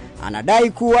Magarian anadai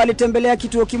kuwa alitembelea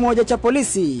kituo kimoja cha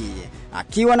polisi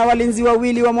akiwa na walinzi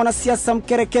wawili wa mwanasiasa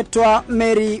mkereketwa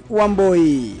Mary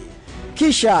Wamboi.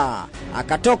 Kisha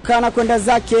akatoka na kwenda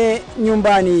zake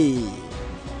nyumbani.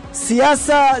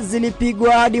 Siasa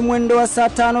zilipigwa hadi mwendo wa saa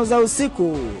 5 za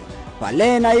usiku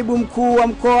pale naibu mkuu wa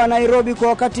mkoa wa Nairobi kwa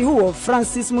wakati huo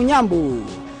Francis Munyambu,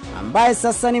 ambaye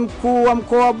sasa ni mkuu wa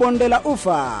mkoa wa Bonde la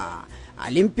Ufa,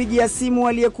 alimpigia simu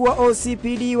aliyekuwa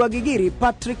OCPD wa Gigiri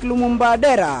Patrick Lumumba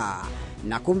Adera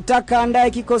na kumtaka andae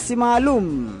kikosi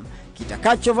maalum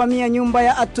kitakachovamia nyumba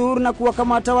ya Atur na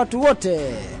kuwakamata watu wote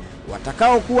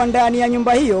watakao kuwa ndani ya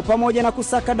nyumba hiyo pamoja na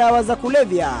kusaka dawa za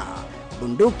kulevya,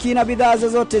 bunduki na bidhaa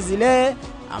zozote zile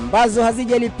ambazo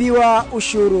hazijalipiwa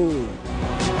ushuru.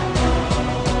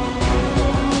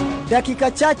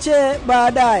 Dakika chache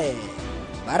baadaye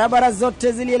barabara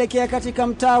zote zilielekea katika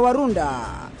mtaa wa Runda,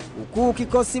 huku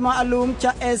kikosi maalum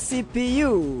cha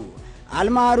SCPU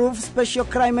almaruf Special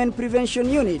Crime and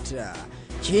Prevention Unit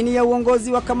chini ya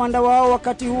uongozi wa kamanda wao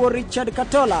wakati huo Richard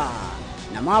Katola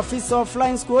na maafisa wa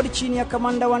Flying Squad chini ya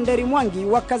kamanda wa Nderi Mwangi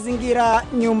wakazingira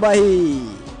nyumba hii.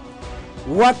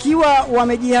 Wakiwa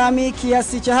wamejihami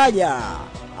kiasi cha haja,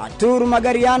 Atur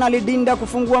Magariana alidinda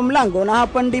kufungua mlango na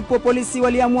hapa ndipo polisi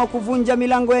waliamua kuvunja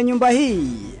milango ya nyumba hii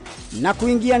na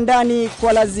kuingia ndani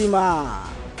kwa lazima.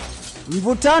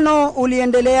 Mvutano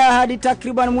uliendelea hadi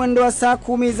takriban mwendo wa saa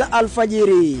 10 za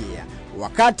alfajiri,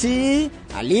 wakati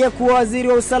aliyekuwa waziri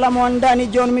wa usalama wa ndani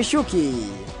John Mishuki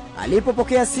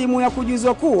alipopokea simu ya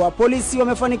kujuzwa kuwa polisi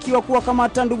wamefanikiwa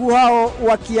kuwakamata ndugu hao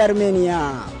wa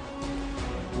Kiarmenia.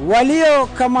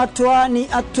 Waliokamatwa ni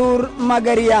Atur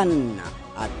Magarian,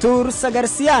 Atur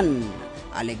Sagarsian,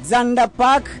 Alexander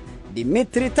Park,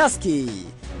 Dimitri Taski,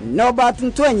 Nobat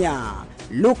Ntwenya,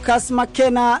 Lucas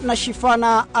Makena na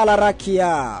Shifana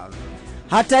Alarakia.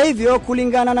 Hata hivyo,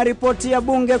 kulingana na ripoti ya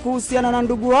bunge kuhusiana na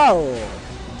ndugu hao,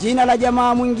 jina la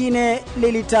jamaa mwingine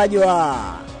lilitajwa.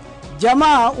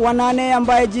 Jamaa wa 8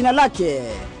 ambaye jina lake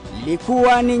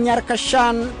lilikuwa ni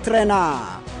Nyarkashan Trena,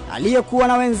 aliyekuwa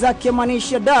na wenzake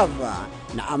Manisha Dava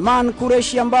na Aman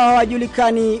Kureshi ambao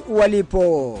hawajulikani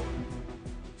walipo.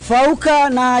 Fauka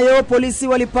nayo polisi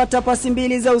walipata pasi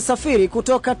 2 za usafiri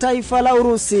kutoka taifa la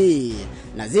Urusi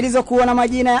na zilizokuwa na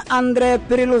majina ya Andre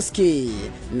Priluski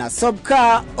na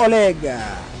Sobka Oleg.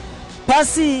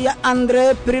 Pasi ya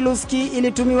Andre Priluski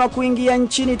ilitumiwa kuingia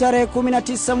nchini tarehe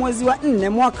 19 mwezi wa 4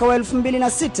 mwaka wa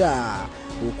 2006,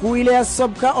 huku ile ya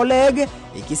Sobka Oleg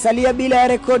ikisalia bila ya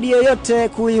rekodi yoyote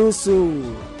kuihusu.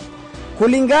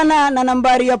 Kulingana na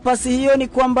nambari ya pasi hiyo ni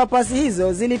kwamba pasi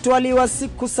hizo zilitwaliwa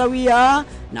siku sawia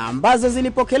na ambazo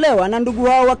zilipokelewa na ndugu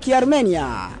hao wa Kiarmenia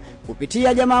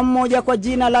kupitia jamaa mmoja kwa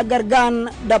jina la Gargan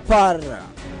Dapar.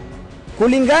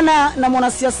 Kulingana na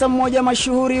mwanasiasa mmoja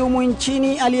mashuhuri humu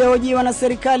nchini aliyehojiwa na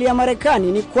serikali ya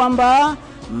Marekani ni kwamba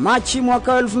Machi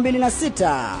mwaka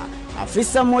 2006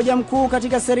 afisa mmoja mkuu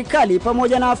katika serikali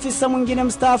pamoja na afisa mwingine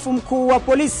mstaafu mkuu wa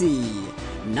polisi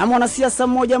na mwanasiasa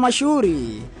mmoja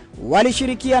mashuhuri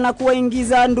walishirikiana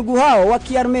kuwaingiza ndugu hao wa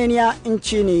Kiarmenia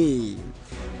nchini.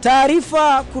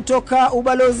 Taarifa kutoka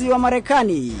ubalozi wa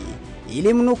Marekani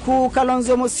ilimnukuu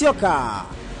Kalonzo Musyoka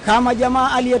kama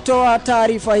jamaa aliyetoa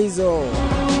taarifa hizo.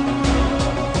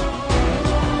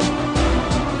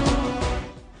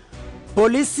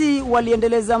 Polisi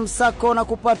waliendeleza msako na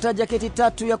kupata jaketi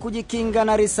 3 ya kujikinga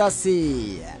na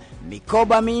risasi,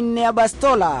 mikoba 4 ya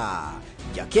bastola,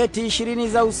 jaketi 20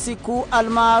 za usiku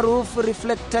almaruf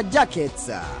reflector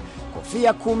jackets,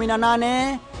 kofia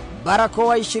 18,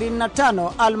 barakoa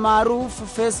 25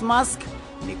 almaruf face mask,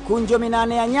 mikunjo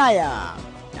 8 ya nyaya,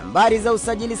 nambari za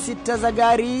usajili 6 za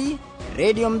gari,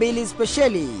 radio 2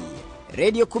 speciali,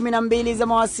 radio 12 za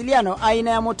mawasiliano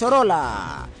aina ya Motorola,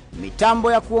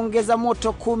 mitambo ya kuongeza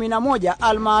moto 11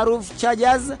 almaruf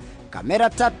chargers, kamera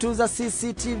 3 za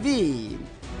CCTV,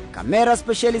 kamera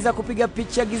speciali za kupiga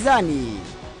picha gizani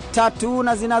 3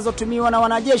 na zinazotumiwa na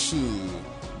wanajeshi,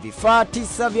 vifaa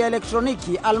 9 vya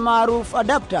elektroniki almaruf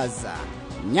adapters,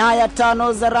 nyaya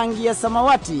 5 za rangi ya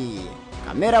samawati,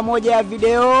 kamera 1 ya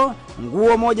video, nguo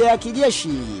 1 ya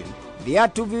kijeshi,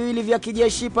 viatu 2 vya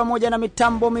kijeshi pamoja na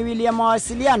mitambo 2 ya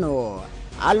mawasiliano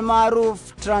almaruf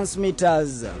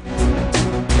transmitters.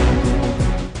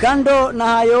 Kando na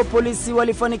hayo, polisi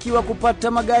walifanikiwa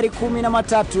kupata magari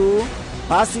 13,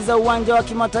 pasi za uwanja wa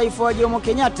kimataifa wa Jomo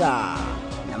Kenyatta,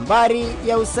 nambari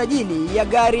ya usajili ya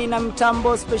gari na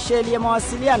mtambo speciali ya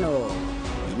mawasiliano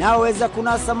inaweza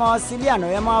kunasa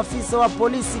mawasiliano ya maafisa wa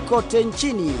polisi kote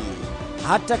nchini,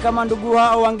 hata kama ndugu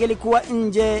hao wangelikuwa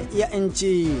nje ya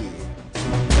nchi.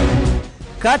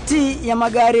 Kati ya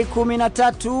magari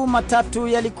 13, matatu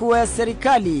yalikuwa ya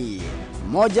serikali,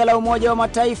 moja la Umoja wa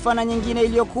Mataifa na nyingine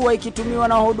iliyokuwa ikitumiwa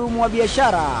na wahudumu wa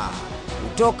biashara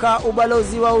kutoka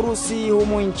ubalozi wa Urusi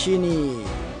humu nchini.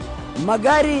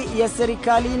 Magari ya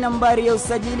serikali nambari ya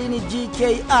usajili ni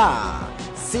GKA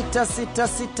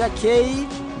 666K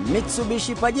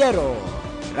Mitsubishi Pajero,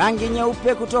 rangi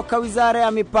nyeupe kutoka Wizara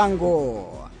ya Mipango.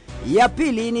 Ya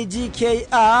pili ni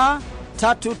GKA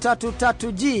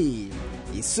 333G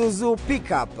Isuzu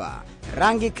Pickup,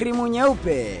 rangi krimu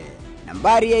nyeupe,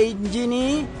 nambari ya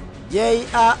injini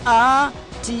JAA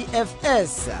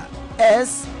TFS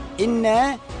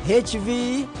S4 HV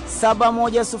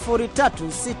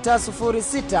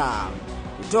 7103606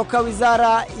 kutoka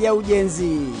Wizara ya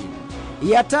Ujenzi.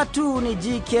 Ya tatu ni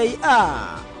GKA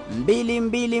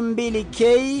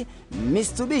 222K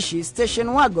Mitsubishi Station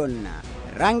Wagon,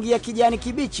 rangi ya kijani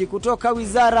kibichi kutoka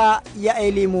Wizara ya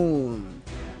Elimu.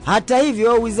 Hata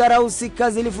hivyo, wizara husika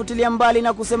zilifutilia mbali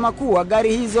na kusema kuwa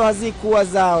gari hizo hazikuwa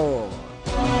zao.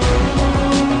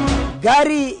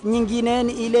 Gari nyingine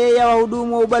ni ile ya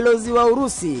wahudumu wa ubalozi wa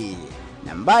Urusi,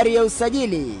 nambari ya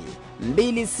usajili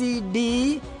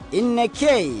 2CD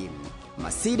 4K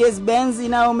Mercedes Benz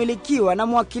inayomilikiwa na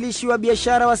mwakilishi wa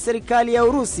biashara wa serikali ya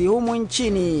Urusi humu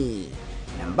nchini,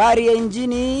 nambari ya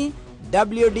injini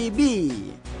WDB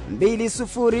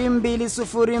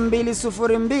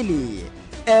 2020202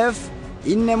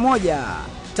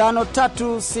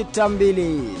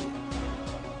 F415362.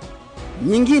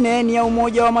 Nyingine ni ya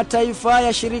Umoja wa Mataifa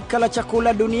ya shirika la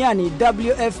chakula duniani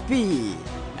WFP,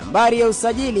 nambari ya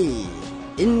usajili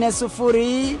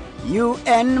 40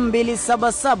 UN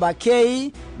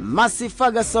 277K Massey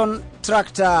Ferguson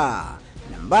Tractor,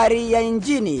 nambari ya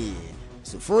injini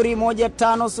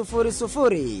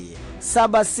 01500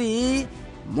 7C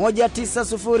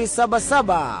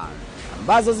 19077,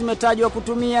 ambazo zimetajwa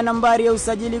kutumia nambari ya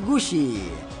usajili gushi,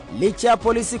 licha ya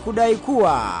polisi kudai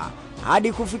kuwa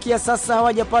hadi kufikia sasa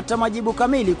hawajapata majibu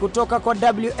kamili kutoka kwa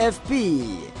WFP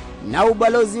na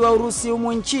ubalozi wa Urusi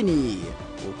humu nchini,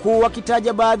 huku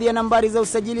wakitaja baadhi ya nambari za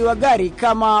usajili wa gari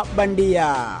kama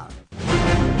bandia.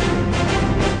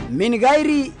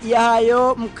 Mingairi ya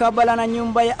hayo, mkabala na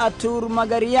nyumba ya Atur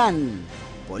Magarian,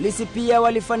 polisi pia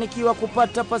walifanikiwa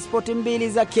kupata pasipoti 2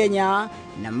 za Kenya,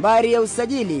 nambari ya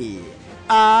usajili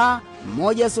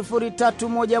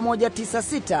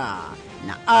A1031196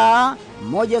 na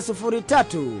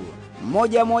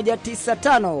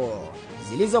A1031195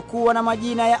 zilizokuwa na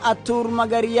majina ya Atur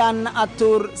Magarian na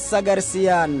Atur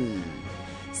Sagarsian.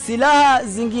 Silaha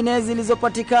zingine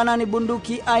zilizopatikana ni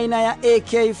bunduki aina ya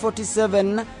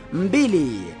AK-47 2,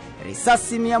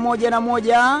 risasi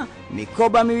 101,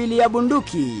 mikoba 2 ya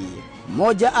bunduki,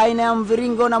 moja aina ya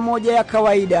mviringo na moja ya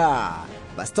kawaida,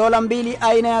 bastola 2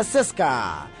 aina ya Seska,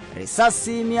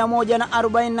 risasi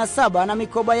 147 na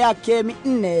mikoba yake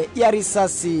 4 ya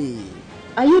risasi.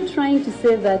 Are you trying to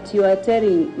say that you are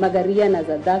telling Magarianas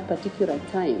at that particular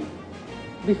time,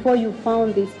 before you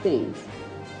found these things,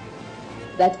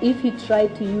 that if he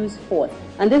tried to use force,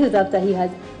 and this is after he has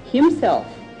himself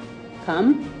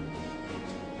come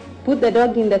put the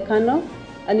dog in the kennel,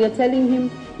 and you're telling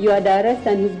him you are under arrest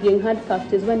and he's being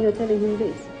handcuffed, is when you're telling him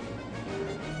this.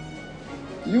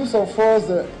 Use of force,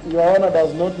 Your Honor,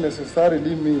 does not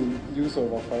necessarily mean use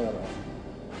of a firearm.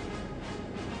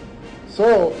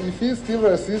 So, if he still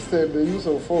resisted the use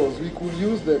of force, we could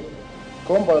use the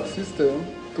combat system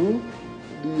to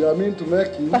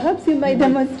make him... Perhaps you might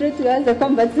demonstrate to us the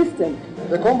combat system.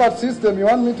 The combat system, you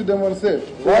want me to demonstrate?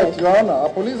 Right, Your Honor, a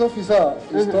police officer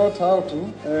is taught how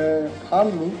to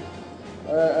handle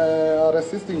a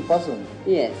resisting person.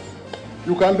 Yes.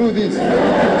 You can do this.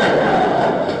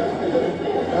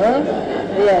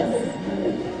 Yes.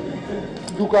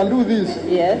 You can do this.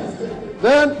 Yes.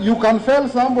 Then you can fell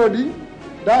somebody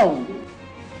down.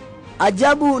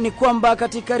 Ajabu ni kwamba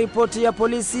katika ripoti ya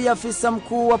polisi, afisa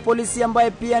mkuu wa polisi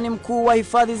ambaye pia ni mkuu wa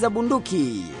hifadhi za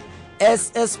bunduki,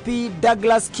 SSP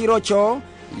Douglas Kirocho,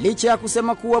 licha ya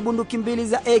kusema kuwa bunduki mbili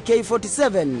za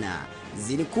AK-47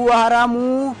 zilikuwa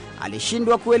haramu,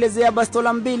 alishindwa kuelezea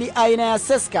bastola mbili aina ya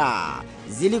Seska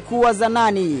zilikuwa za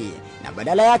nani, na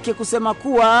badala yake kusema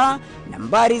kuwa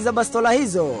nambari za bastola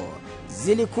hizo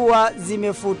zilikuwa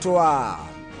zimefutwa.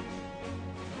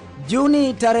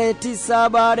 Juni tarehe 9,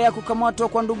 baada ya kukamatwa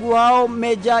kwa ndugu hao,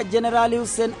 Meja Generali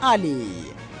Hussein Ali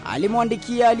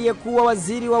alimwandikia aliyekuwa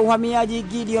waziri wa uhamiaji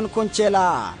Gideon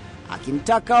Konchela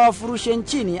akimtaka wafurushe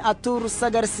nchini Atur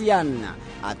Sagarsian,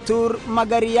 Atur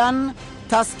Magarian,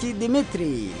 Taski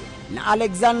Dimitri na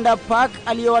Alexander Park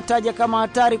aliyowataja kama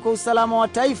hatari kwa usalama wa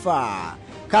taifa,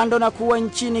 kando na kuwa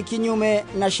nchini kinyume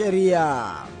na sheria.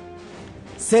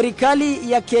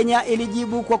 Serikali ya Kenya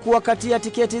ilijibu kwa kuwakatia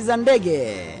tiketi za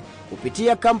ndege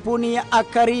kupitia kampuni ya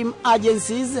Akarim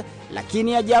Agencies,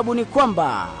 lakini ajabu ni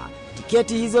kwamba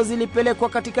tiketi hizo zilipelekwa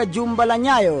katika jumba la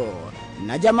Nyayo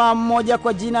na jamaa mmoja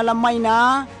kwa jina la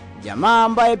Maina, jamaa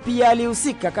ambaye pia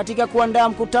alihusika katika kuandaa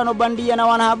mkutano bandia na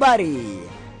wanahabari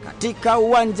katika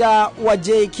uwanja wa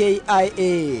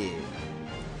JKIA.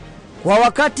 Kwa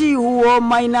wakati huo,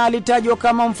 Maina alitajwa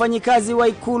kama mfanyikazi wa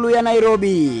ikulu ya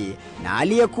Nairobi na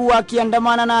aliyekuwa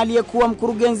akiandamana na aliyekuwa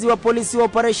mkurugenzi wa polisi wa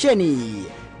operesheni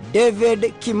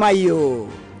David Kimayo.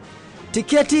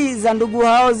 Tiketi za ndugu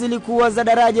hao zilikuwa za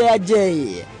daraja ya J,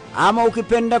 ama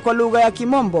ukipenda kwa lugha ya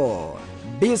Kimombo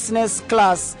business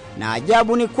class, na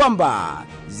ajabu ni kwamba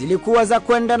zilikuwa za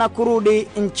kwenda na kurudi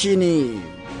nchini.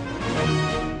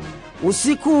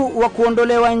 Usiku wa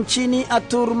kuondolewa nchini,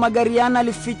 Atur Magarian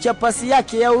alificha pasi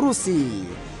yake ya Urusi,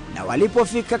 na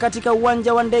walipofika katika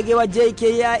uwanja wa ndege wa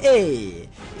JKIA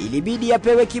ilibidi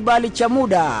apewe kibali cha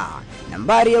muda,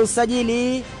 nambari ya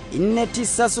usajili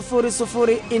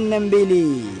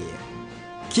 490042.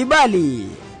 Kibali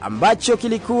ambacho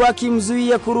kilikuwa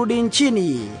kimzuia kurudi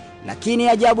nchini, lakini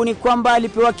ajabu ni kwamba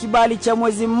alipewa kibali cha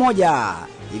mwezi mmoja,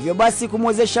 hivyo basi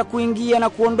kumwezesha kuingia na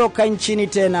kuondoka nchini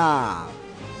tena.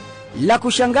 La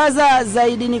kushangaza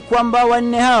zaidi ni kwamba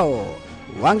wanne hao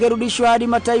wangerudishwa hadi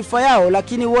mataifa yao,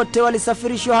 lakini wote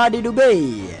walisafirishwa hadi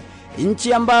Dubai,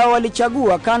 nchi ambao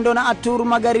walichagua kando na Atur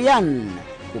Magarian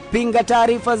kupinga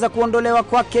taarifa za kuondolewa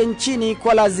kwake nchini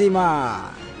kwa lazima.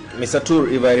 Mr.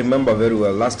 Tur, if I remember very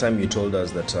well, last time you told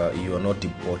us that you are not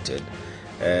deported.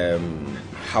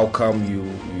 How come you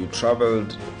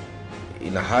traveled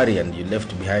in a hurry and you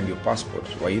left behind your passport?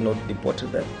 Were you not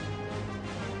deported then?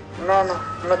 No,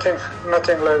 nothing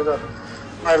like that.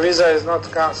 My visa is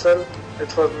not cancelled.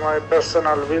 It was my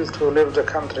personal will to leave the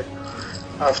country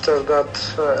after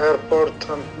that airport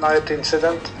and night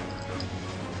incident.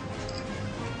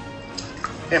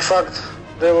 In fact,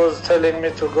 they was telling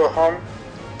me to go home,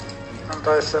 and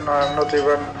I said, no, I'm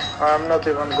not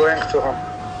even going to home.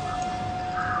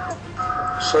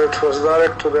 So it was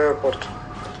direct to the airport.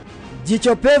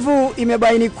 Jicho pevu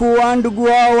imebaini kuwa ndugu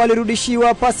wao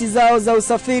walirudishiwa pasi zao za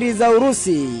usafiri za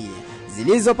Urusi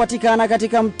zilizopatikana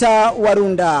katika mtaa wa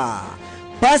Runda.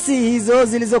 Pasi hizo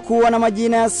zilizokuwa na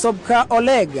majina ya Sobka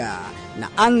Olega na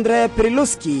Andre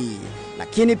Priluski,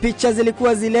 lakini picha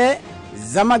zilikuwa zile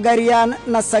za Magarian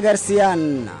na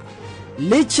Sagarsian.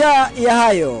 Licha ya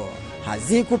hayo,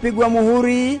 hazikupigwa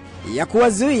muhuri ya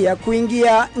kuwazuia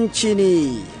kuingia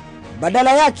nchini.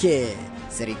 Badala yake,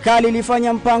 serikali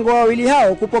ilifanya mpango wa wawili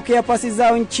hao kupokea pasi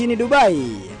zao nchini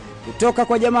Dubai kutoka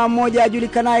kwa jamaa mmoja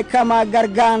ajulikanaye kama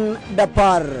Gargan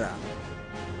Dapar.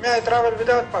 May I travel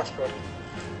without passport?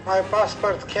 My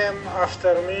passport came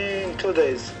after me in 2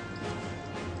 days.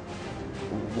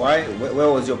 Why? Where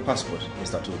was your passport,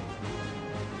 Mr. Tur?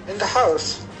 In the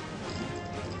house.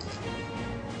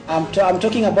 I'm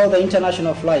talking about the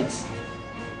international flights.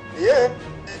 Yeah,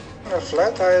 in a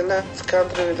flight. I left the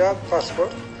country without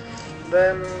passport.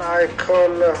 Then I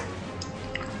call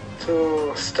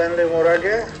to Stanley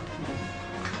Murage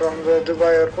from the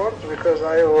Dubai airport because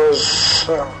I was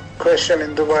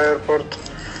questioning Dubai airport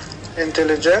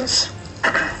intelligence.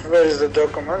 Where is the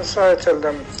document? So I tell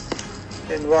them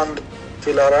in one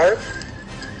will arrive.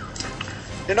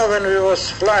 You know, when we was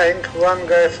flying, one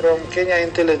guy from Kenya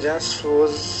intelligence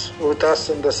was with us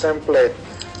in the same plane.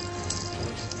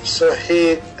 So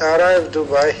he arrived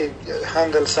Dubai, he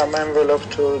handled some envelope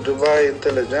to Dubai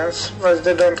intelligence, but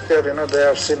they don't care, you know, they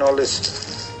have seen all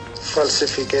this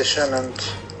falsification. And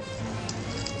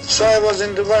so I was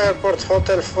in Dubai airport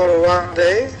hotel for 1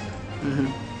 day.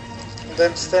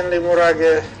 Then Stanley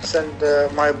Murage sent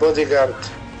my bodyguard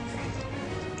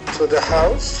to the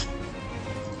house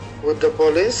with the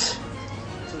police.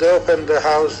 They opened the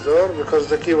house door because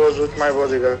the key was with my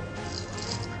bodyguard.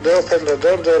 They opened the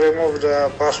door, they removed the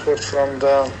passport from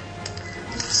the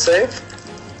safe.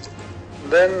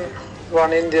 Then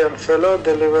one Indian fellow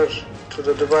delivered to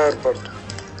the Dubai airport.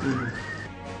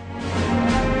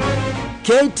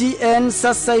 KTN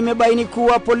sasa imebaini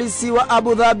kuwa polisi wa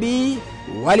Abu Dhabi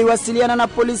waliwasiliana na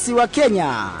polisi wa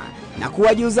Kenya na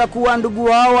kuwajuza kuwa ndugu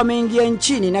wao wameingia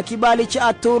nchini na kibali cha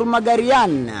Atur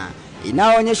Magarian,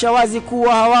 inaonyesha wazi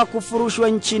kuwa hawakufurushwa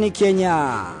nchini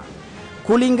Kenya.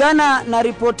 Kulingana na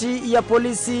ripoti ya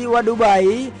polisi wa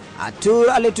Dubai,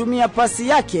 Atur alitumia pasi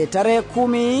yake tarehe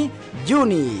 10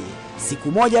 Juni,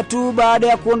 siku moja tu baada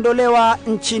ya kuondolewa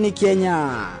nchini Kenya.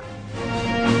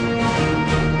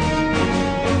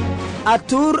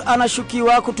 Atur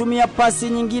anashukiwa kutumia pasi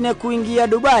nyingine kuingia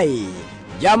Dubai,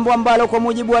 jambo ambalo kwa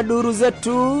mujibu wa duru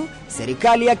zetu,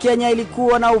 serikali ya Kenya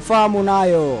ilikuwa na ufahamu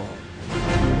nayo.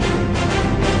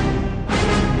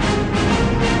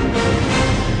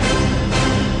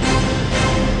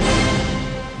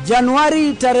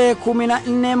 Januari tarehe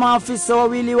 14, maafisa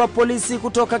wawili wa polisi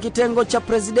kutoka kitengo cha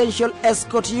Presidential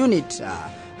Escort Unit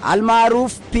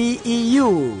almaruf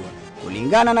PEU,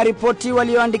 kulingana na ripoti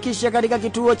walioandikisha katika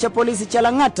kituo cha polisi cha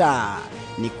Lang'ata,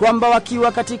 ni kwamba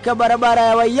wakiwa katika barabara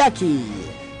ya Waiyaki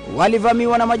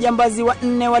walivamiwa na majambazi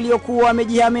 4 waliokuwa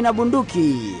wamejihami na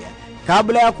bunduki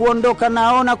kabla ya kuondoka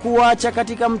nao na kuwaacha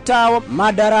katika mtaa wa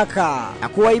Madaraka na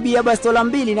kuwaibia bastola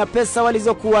 2 na pesa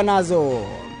walizokuwa nazo.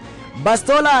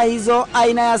 Bastola hizo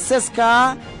aina ya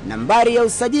Seska, nambari ya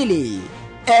usajili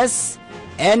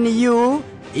SNU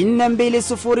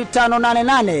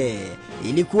 420588,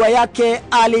 ilikuwa yake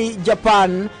Ali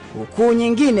Japan, huku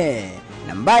nyingine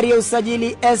nambari ya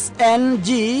usajili SNG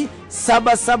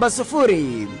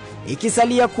 770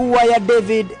 ikisalia kuwa ya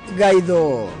David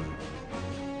Gaidho.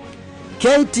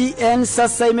 KTN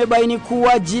sasa imebaini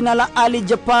kuwa jina la Ali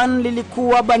Japan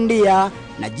lilikuwa bandia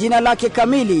na jina lake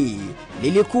kamili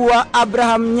lilikuwa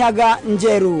Abraham Nyaga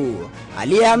Njeru,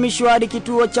 aliyehamishwa hadi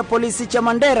kituo cha polisi cha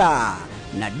Mandera,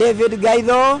 na David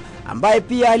Gaidho ambaye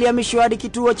pia alihamishwa hadi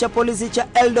kituo cha polisi cha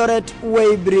Eldoret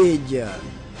Weybridge.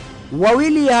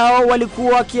 Wawili hao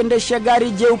walikuwa wakiendesha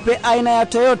gari jeupe aina ya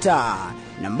Toyota,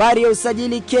 nambari ya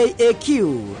usajili KAQ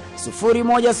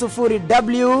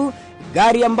 010W,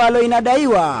 gari ambalo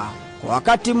inadaiwa kwa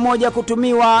wakati mmoja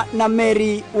kutumiwa na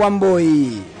Mary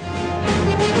Wamboi.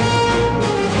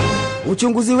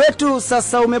 Uchunguzi wetu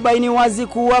sasa umebaini wazi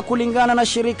kuwa kulingana na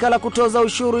shirika la kutoza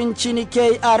ushuru nchini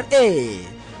KRA,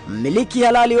 mmiliki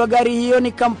halali wa gari hiyo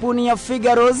ni kampuni ya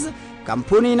Figaros,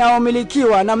 kampuni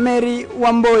inayomilikiwa na Mary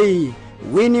Wamboi,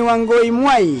 Winnie Wangoi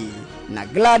Mwai na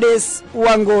Gladys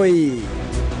Wangoi.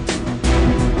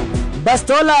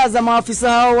 Bastola za maafisa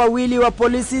hao wawili wa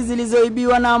polisi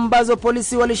zilizoibiwa na ambazo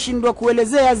polisi walishindwa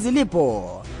kuelezea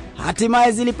zilipo,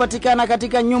 hatimaye zilipatikana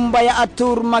katika nyumba ya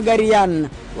Atur Magarian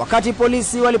wakati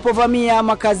polisi walipovamia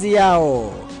makazi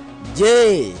yao.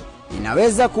 Je,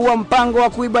 inaweza kuwa mpango wa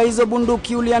kuiba hizo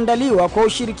bunduki uliandaliwa kwa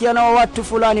ushirikiano wa watu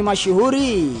fulani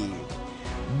mashuhuri?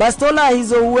 Bastola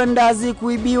hizo huenda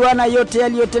hazikuibiwa na yote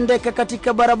yaliyotendeka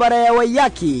katika barabara ya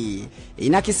Waiyaki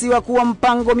inakisiwa kuwa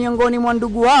mpango miongoni mwa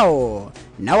ndugu hao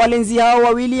na walinzi hao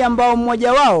wawili, ambao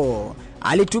mmoja wao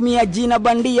alitumia jina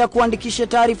bandia kuandikisha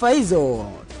taarifa hizo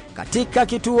katika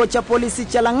kituo cha polisi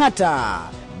cha Lang'ata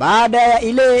baada ya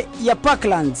ile ya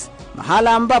Parklands,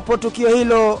 mahala ambapo tukio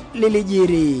hilo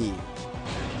lilijiri.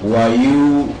 Were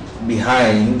you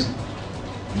behind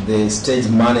the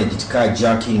stage-managed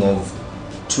carjacking of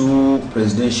 2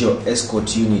 presidential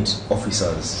escort unit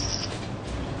officers?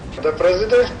 The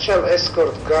presidential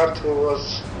escort guard who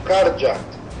was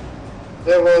carjacked,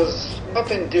 they was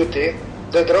not in duty.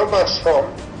 They drove us home.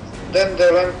 Then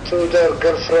they went to their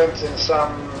girlfriends in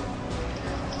some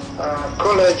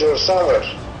college or somewhere.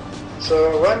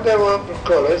 So when they were in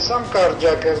college, some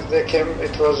carjackers, they came,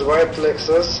 it was white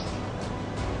Lexus.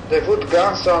 They put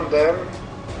guns on them.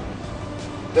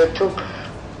 They took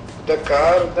the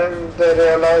car, then they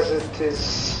realized it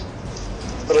is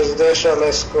presidential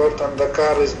escort and the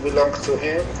car is belonged to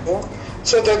him.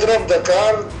 So they dropped the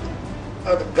car,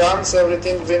 guns,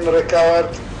 everything been recovered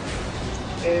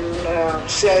in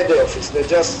CID office. They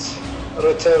just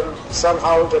returned,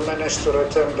 somehow they managed to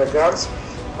return the guns.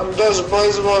 And those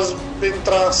boys was being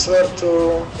transferred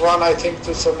to one, I think,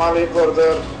 to Somali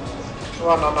border,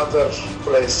 one another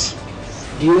place.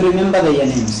 Do you remember their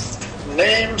names?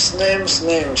 Names.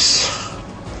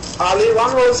 Ali,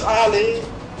 one was Ali.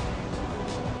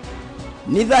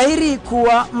 Ni dhahiri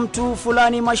kuwa mtu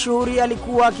fulani mashuhuri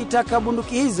alikuwa akitaka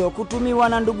bunduki hizo kutumiwa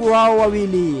na ndugu hao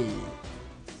wawili.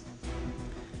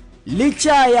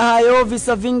 Licha ya hayo,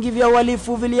 visa vingi vya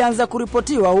uhalifu vilianza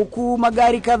kuripotiwa huku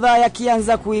magari kadhaa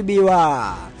yakianza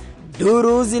kuibiwa.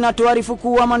 Duru zinatuarifu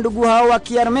kuwa mandugu hao wa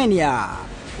Kiarmenia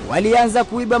walianza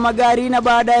kuiba magari na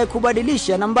baadaye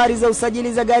kubadilisha nambari za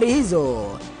usajili za gari hizo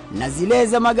na zile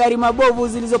za magari mabovu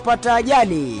zilizopata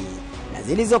ajali na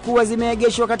zilizokuwa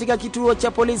zimeegeshwa katika kituo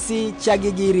cha polisi cha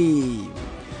Gigiri.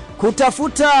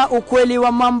 Kutafuta ukweli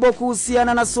wa mambo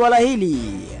kuhusiana na suala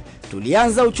hili,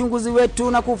 tulianza uchunguzi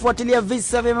wetu na kufuatilia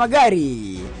visa vya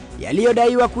magari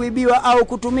yaliyodaiwa kuibiwa au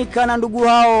kutumika na ndugu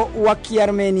hao wa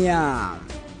Kiarmenia.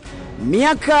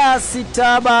 Miaka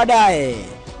 6 baadaye,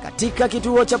 katika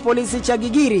kituo cha polisi cha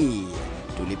Gigiri,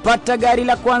 tulipata gari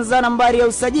la kwanza nambari ya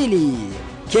usajili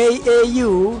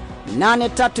KAU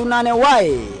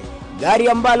 838Y, gari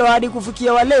ambalo hadi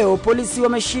kufikia wa leo polisi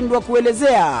wameshindwa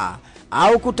kuelezea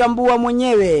au kutambua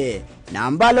mwenyewe, na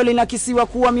ambalo linakisiwa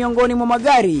kuwa miongoni mwa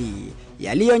magari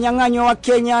yaliyonyang'anywa wa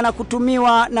Kenya na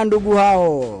kutumiwa na ndugu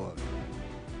hao.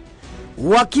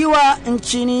 Wakiwa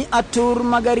nchini Atur,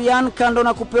 Magarian, kando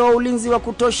na kupewa ulinzi wa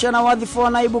kutosha na wadhifa wa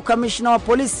naibu kamishna wa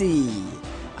polisi,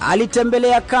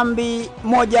 alitembelea kambi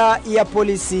moja ya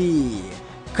polisi,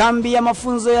 kambi ya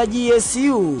mafunzo ya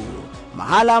GSU,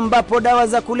 mahala ambapo dawa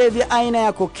za kulevya aina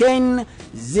ya cocaine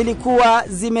zilikuwa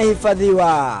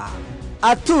zimehifadhiwa.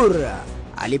 Atur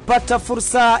alipata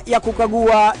fursa ya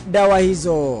kukagua dawa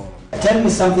hizo. Tell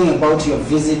me something about your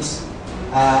visit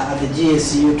at the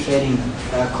GSU training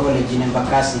college in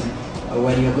Embakasi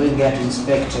when you're going there to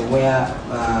inspect where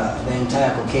the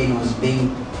entire cocaine was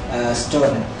being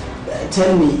stored.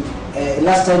 Tell me,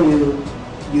 last time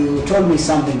you told me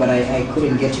something but I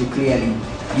couldn't get you clearly.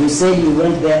 You said you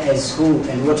went there as who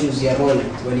and what was your role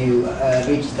when you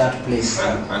reached that place?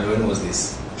 And when was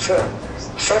this? Sure.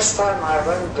 First time I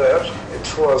went there,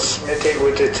 it was meeting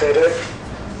with the TEDx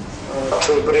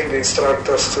to bring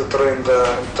instructors to train the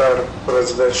entire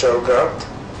presidential guard,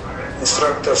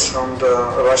 instructors from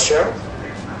Russia.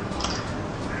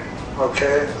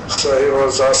 Okay, so he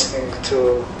was asking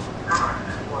to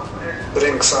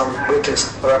bring some good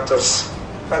instructors.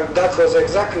 And that was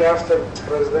exactly after the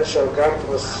presidential guard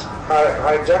was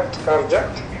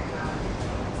carjacked.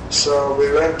 So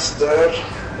we went there.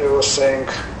 He was saying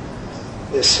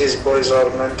his boys are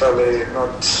mentally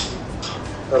not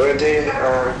ready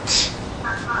and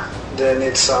they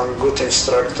need some good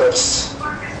instructors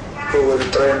who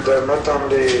will train them not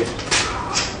only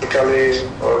physically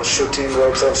or shooting,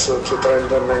 but also to train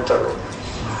them mentally.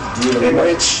 In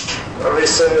which we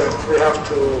say we don't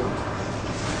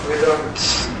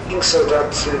think so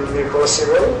that will be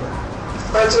possible,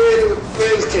 but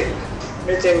we'll think.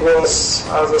 Meeting was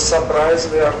as a surprise.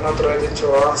 We are not ready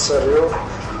to answer you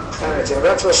anything.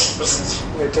 That was first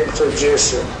meeting to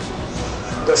GSU.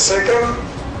 The second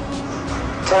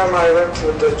time I went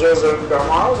with the Joseph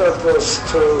Gamal, that was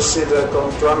to see the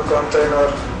one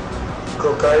container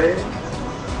cocaine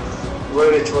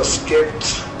where it was kept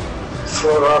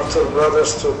for Arthur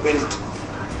Brothers to build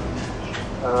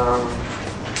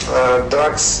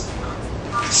drugs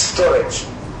storage.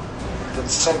 The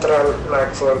central,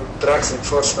 like for drugs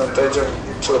enforcement agent,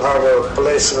 to have a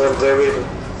place where they will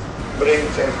bring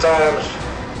entire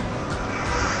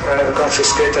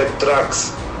confiscated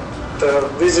drugs. The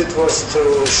visit was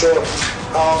to show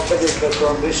how medical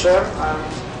condition, and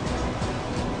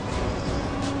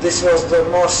this was the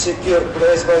most secure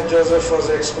place. But Joseph was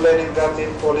explaining that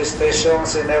in police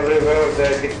stations, in everywhere,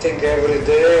 they're getting every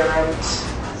day, and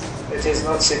it is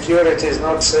not secure, it is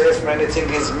not safe, many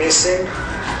things is missing.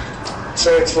 So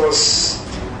it was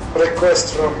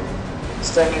request from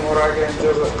Stanley Moraga and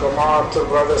Joseph Kamar, two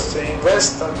brothers, to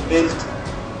invest and build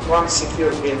one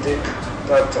secure building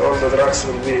that all the drugs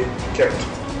will be kept.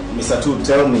 Mr. Tu,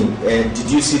 tell me, did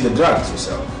you see the drugs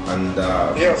yourself? And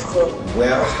yeah, of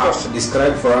course.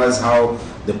 Describe for us how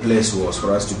the place was,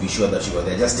 for us to be sure that you were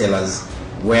there. Just tell us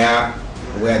where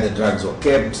the drugs were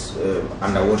kept,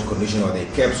 under what condition were they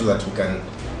kept, so that we can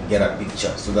get a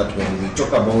picture so that when we talk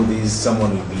about this,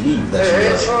 someone will believe that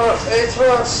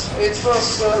it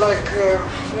was like,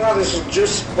 you know, these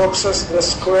juice boxes, the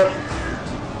square,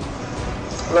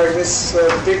 like this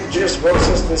big juice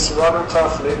boxes, this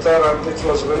 1.5 liter, and it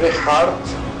was very hard.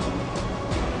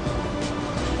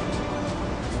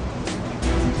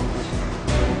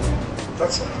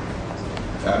 That's it.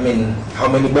 I mean, how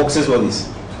many boxes were this?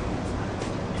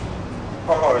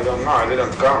 Oh, I don't know, I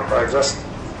didn't count, I just...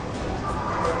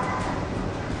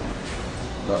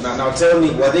 Now tell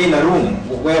me, were they in a room?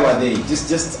 Where were they?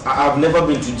 I've never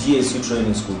been to GSU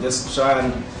training school. Just try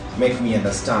and make me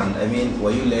understand. I mean,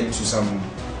 were you led to some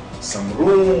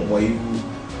room? Were you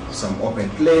some open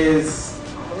place?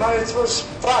 No, it was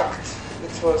packed.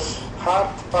 It was hard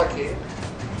packing.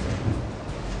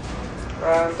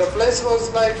 And the place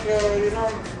was like, you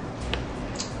know,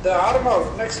 the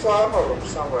armor, next to armor room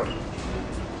somewhere.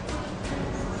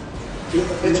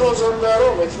 It was on the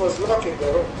room, it was locking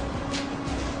the room.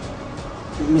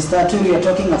 Mr. Atur, you are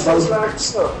talking about... It was like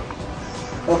so.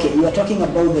 Okay, you are talking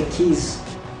about the keys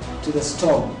to the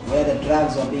store where the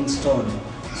drugs were being stored.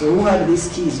 So who had these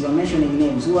keys? You are mentioning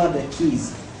names. Who had the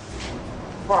keys?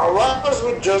 Well, one was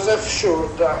with Joseph Shur.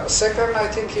 The second, I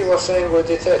think he was saying with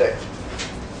Itere.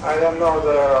 I don't know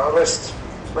the rest.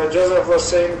 But Joseph was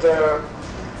saying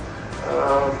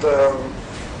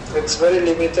it's very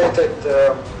limited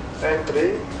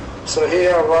entry. So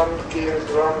here one killed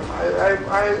one.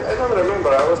 I don't remember.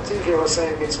 I was thinking he was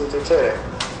saying it's with Itere.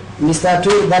 Mr.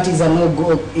 Atur, that is a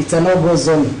no-go. It's a no-go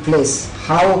zone place.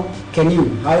 How could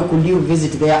you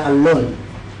visit there alone?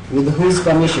 With whose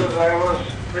permission?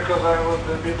 Because I was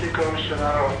Deputy Commissioner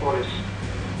of Police.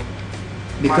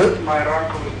 Because my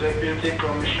rank was Deputy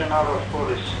Commissioner of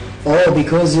Police. Oh,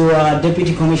 because you are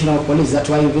Deputy Commissioner of Police. That's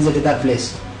why you visited that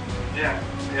place. Yeah,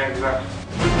 exactly.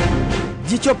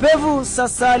 Jicho pevu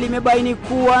sasa limebaini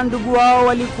kuwa ndugu hao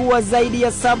walikuwa zaidi ya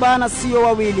 7 na sio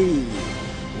wawili.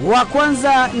 Wa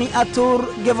kwanza ni Atur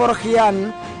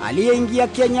Gevorkhian aliyeingia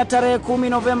Kenya tarehe 10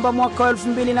 Novemba mwaka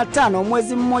 2005,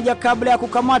 mwezi mmoja kabla ya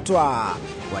kukamatwa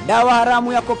kwa dawa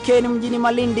haramu ya kokaini mjini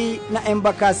Malindi na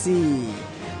Embakasi.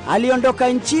 Aliondoka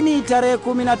nchini tarehe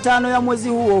 15 ya mwezi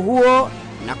huo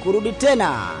na kurudi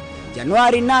tena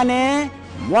Januari 8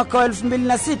 mwaka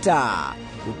 2006.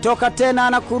 Kutoka tena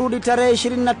na kurudi tarehe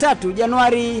 23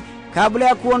 Januari kabla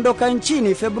ya kuondoka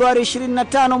nchini Februari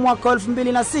 25 mwaka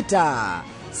 2006.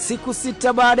 Siku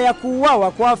 6 baada ya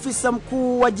kuuawa kwa afisa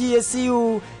mkuu wa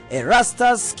GSU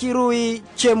Erastus Kirui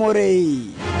Chemorei.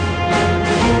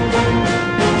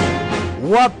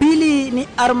 Wa pili ni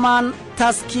Arman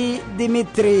Taski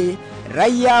Dimitri,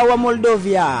 raia wa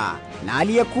Moldovia, na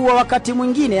aliyekuwa wakati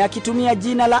mwingine akitumia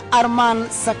jina la Arman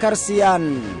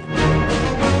Sakarsian.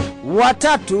 Wa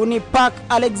tatu ni Pak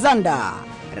Alexander,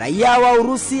 raia wa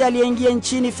Urusi aliyeingia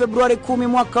nchini Februari 10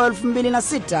 mwaka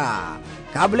 2006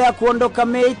 kabla ya kuondoka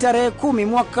Mei tarehe 10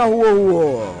 mwaka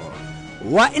huo.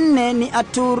 Wa nne ni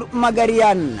Atur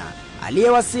Magarian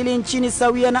aliyewasili nchini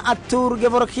sawia na Atur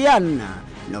Gevorkhian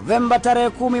Novemba tarehe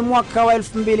 10 mwaka wa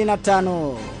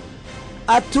 2005.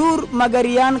 Atur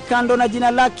Magarian, kando na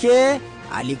jina lake,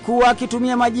 alikuwa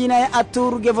akitumia majina ya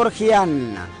Atur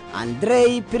Gevorkhian,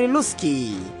 Andrei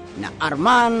Priluski na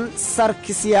Arman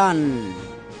Sarkisian.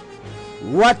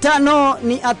 Watano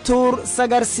ni Atur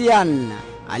Sagarsian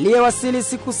aliyewasili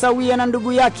siku sawia na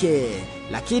ndugu yake,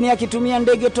 lakini akitumia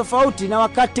ndege tofauti na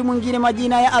wakati mwingine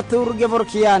majina ya Atur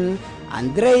Gevorkhian,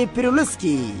 Andrei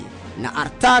Priluski na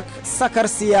Artak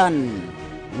Sakarsian.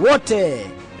 Wote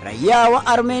raia wa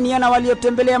Armenia na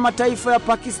waliotembelea mataifa ya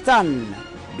Pakistan,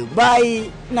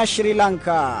 Dubai na Sri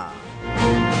Lanka.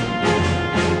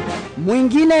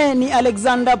 Mwingine ni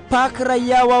Alexander Pak,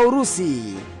 raia wa Urusi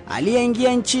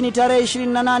aliyeingia nchini tarehe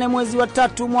 28 mwezi wa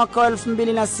 3 mwaka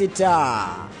 2006.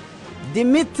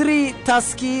 Dimitri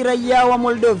Taski, raia wa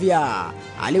Moldovia,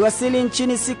 aliwasili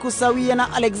nchini siku sawia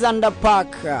na Alexander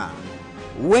Pak.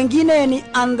 Wengine ni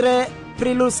Andre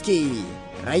Priluski,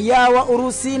 raia wa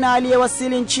Urusi na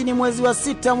aliyewasili nchini mwezi wa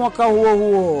 6 mwaka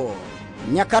huo.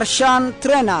 Nyakarshan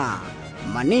Trena,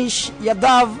 Manish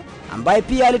Yadav ambaye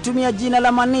pia alitumia jina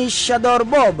la Manish Shador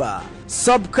Bob,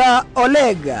 Sobka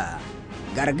Oleg,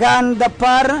 Gargan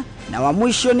Dapar, na wa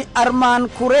mwisho ni Arman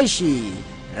Kureshi,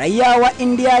 raia wa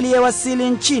India aliyewasili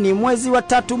nchini mwezi wa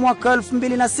 3 mwaka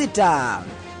 2006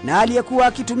 na aliyekuwa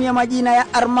akitumia majina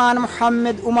ya Arman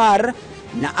Muhammad Umar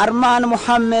na Arman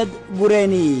Muhammad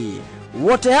Gureni.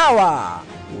 Wote hawa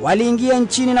waliingia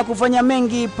nchini na kufanya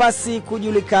mengi pasi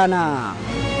kujulikana.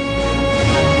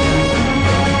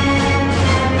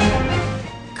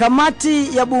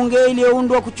 Kamati ya bunge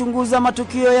iliyoundwa kuchunguza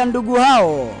matukio ya ndugu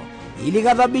hao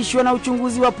ilighadhabishwa na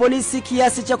uchunguzi wa polisi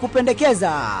kiasi cha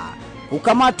kupendekeza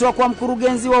kukamatwa kwa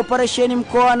mkurugenzi wa operesheni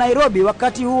mkoa wa Nairobi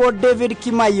wakati huo David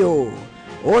Kimayo,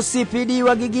 OCPD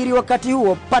wa Gigiri wakati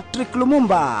huo Patrick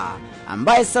Lumumba,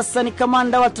 ambaye sasa ni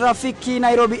kamanda wa trafiki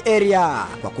Nairobi area,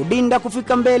 kwa kudinda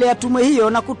kufika mbele ya tume hiyo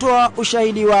na kutoa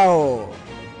ushahidi wao.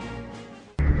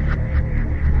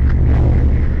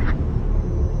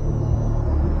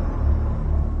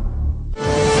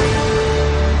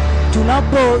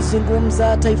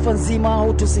 Tunapozungumza taifa nzima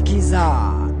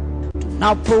hutusikiza.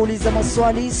 Tunapouliza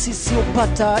maswali sisi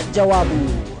hupata jawabu.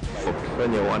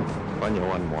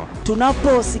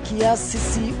 Tunaposikia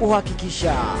sisi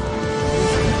uhakikisha.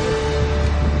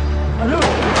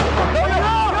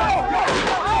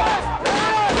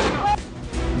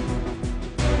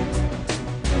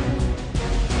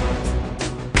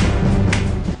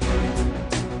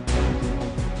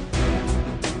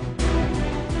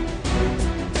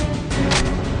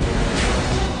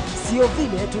 Sio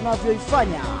vile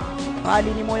tunavyoifanya,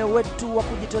 bali ni moyo wetu wa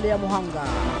kujitolea muhanga.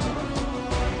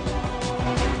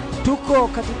 Tuko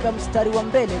katika mstari wa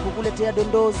mbele kukuletea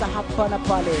dondoo za hapa na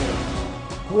pale.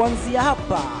 Kuanzia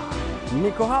hapa,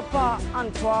 niko hapa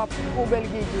Antwerp,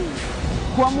 Ubelgiji.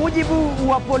 Kwa mujibu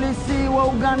wa polisi wa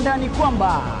Uganda ni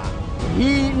kwamba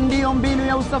hii ndiyo mbinu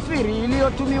ya usafiri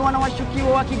iliyotumiwa na washukiwa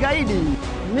wa kigaidi.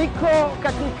 Niko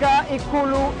katika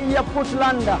ikulu ya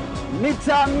Portland,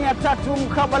 mita 300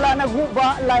 mkabala na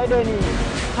ghuba la Edeni.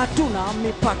 Hatuna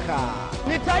mipaka.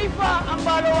 Ni taifa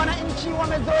ambalo wananchi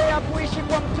wamezoea kuishi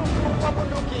kwa mtutu wa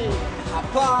bunduki.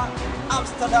 Hapa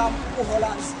Amsterdam,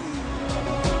 Uholanzi.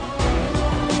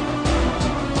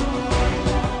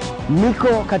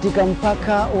 Niko katika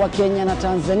mpaka wa Kenya na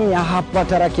Tanzania hapa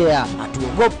Tarakea.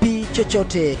 Hatuogopi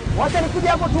chochote. Wacha nikuje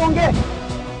hapo tuongee.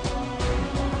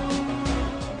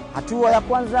 Hatua ya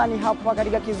kwanza ni hapa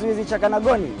katika kizuizi cha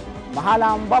Kanagoni, mahala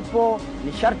ambapo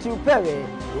ni sharti upewe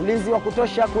ulinzi wa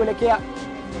kutosha kuelekea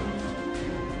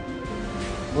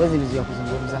uwezo wa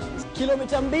kuzungumza.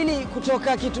 Kilomita 2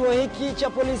 kutoka kituo hiki cha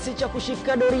polisi cha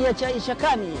kushika doria cha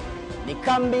Ishakani ni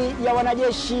kambi ya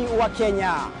wanajeshi wa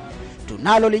Kenya.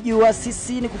 Tunalolijua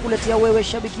sisi ni kukuletea wewe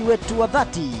shabiki wetu wa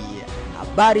dhati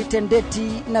habari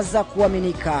tendeti na za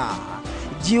kuaminika.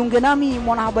 Jiunge nami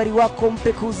mwanahabari wako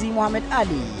mpekuzi Mohamed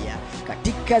Ali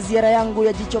katika ziara yangu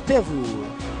ya Jicho Pevu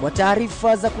kwa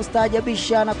taarifa za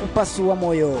kustaajabisha na kupasua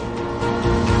moyo.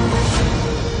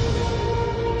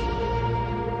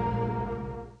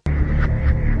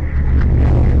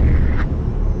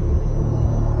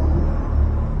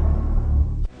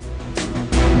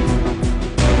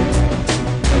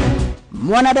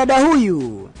 Mwanadada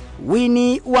huyu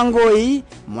Winnie Wangoi,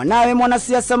 mwanawe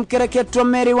mwanasiasa mkereketwa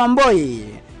Mary Wamboi,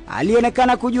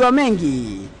 alionekana kujua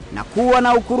mengi na kuwa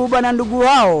na ukuruba na ndugu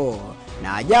hao,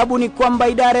 na ajabu ni kwamba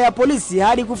idara ya polisi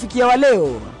hadi kufikia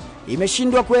waleo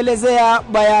imeshindwa kuelezea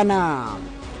bayana.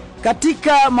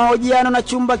 Katika mahojiano na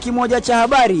chumba kimoja cha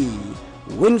habari,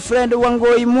 Winfred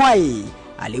Wangoi Mwai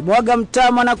alimwaga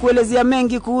mtama na kuelezea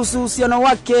mengi kuhusu uhusiano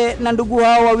wake na ndugu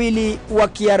hao wawili wa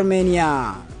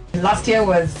Kiarmenia. Last year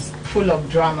was full of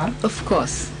drama. Of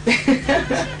course.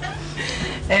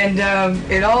 And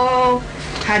it all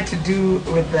had to do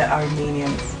with the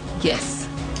Armenians. Yes.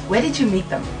 Where did you meet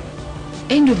them?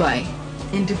 In Dubai.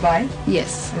 In Dubai?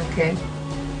 Yes. Okay.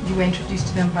 You were introduced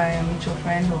to them by a mutual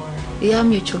friend or? Yeah,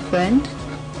 mutual friend.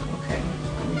 Okay.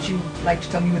 Would you like to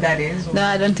tell me who that is? Or? No,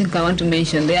 I don't think I want to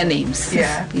mention their names.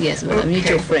 Yeah. Yes, but okay. A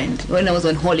mutual friend. When I was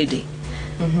on holiday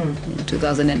in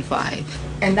 2005.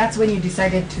 And that's when you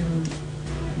decided to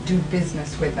do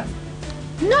business with them?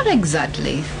 Not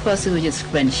exactly. First it was just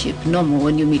friendship. Normal,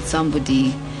 when you meet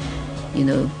somebody, you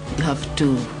know, you have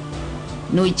to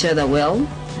know each other well.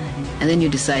 And then you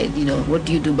decide, you know, what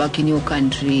do you do back in your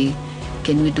country?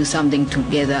 Can we do something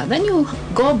together? Then you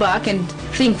go back and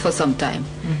think for some time.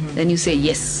 Then you say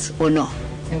yes or no.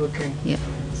 Okay. Yeah.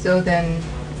 So then,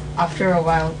 after a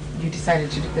while, you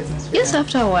decided to do business with them? Yes,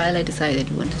 after a while I decided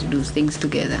we wanted to do things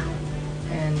together.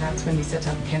 And that's when you set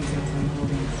up Kensington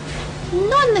Holdings?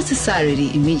 Not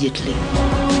necessarily immediately.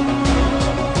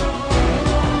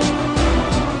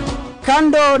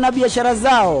 Kando na biashara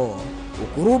zao,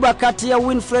 ukuruba kati ya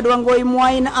Winfred Wangoi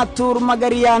Mwai na Arthur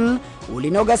Magarian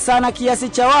ulinoga sana kiasi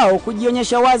cha wao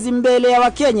kujionyesha wazi mbele ya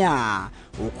Wakenya,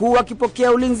 huku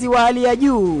wakipokea ulinzi wa hali ya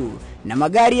juu na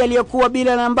magari yaliyokuwa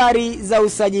bila nambari za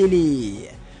usajili.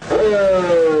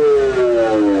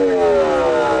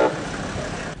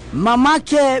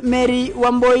 Mamake Mary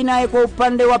Wamboi naye kwa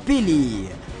upande wa pili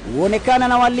huonekana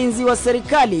na walinzi wa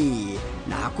serikali,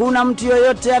 na hakuna mtu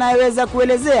yoyote anayeweza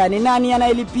kuelezea ni nani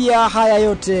anayelipia haya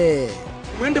yote.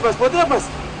 Mwende passport ya basi.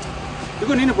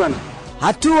 Iko nini bwana?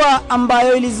 hatua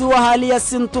ambayo ilizua hali ya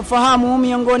sintofahamu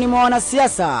miongoni mwa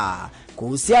wanasiasa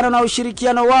kuhusiana na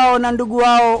ushirikiano wao na ndugu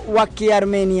wao wa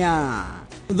Kiarmenia.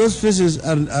 Those faces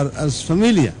are as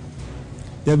familiar.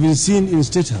 They have been seen in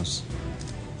State House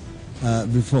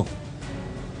before.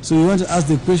 So we want to ask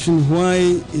the question,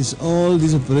 why is all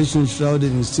this operation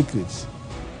shrouded in secrets?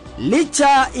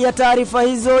 Licha ya taarifa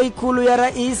hizo, ikulu ya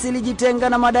rais ilijitenga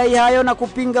na madai hayo na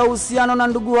kupinga uhusiano na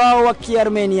ndugu wao wa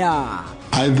Kiarmenia.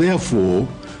 I therefore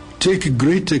take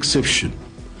great exception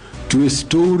to a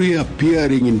story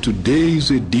appearing in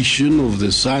today's edition of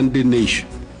the Sunday Nation,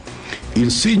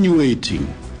 insinuating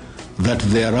that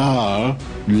there are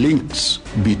links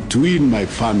between my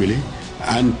family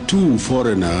and two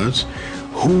foreigners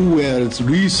who were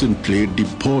recently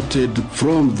deported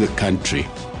from the country.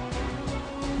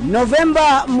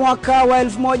 Novemba mwaka wa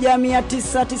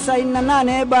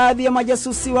 1998, baadhi ya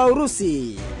majasusi wa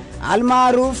Urusi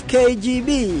almaruf KGB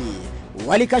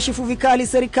walikashifu vikali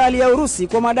serikali ya Urusi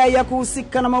kwa madai ya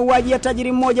kuhusika na mauaji ya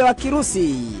tajiri mmoja wa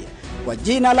Kirusi kwa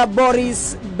jina la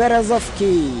Boris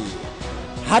Berezovsky.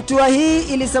 Hatua hii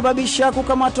ilisababisha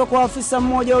kukamatwa kwa afisa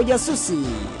mmoja wa ujasusi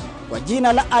kwa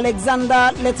jina la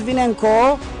Alexander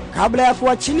Litvinenko kabla ya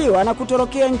kuachiliwa na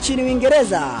kutorokea nchini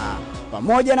Uingereza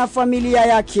pamoja na familia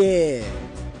yake.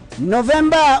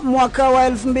 Novemba mwaka wa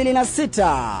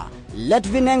 2006,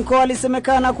 Litvinenko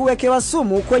alisemekana kuwekewa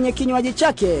sumu kwenye kinywaji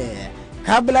chake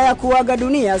kabla ya kuaga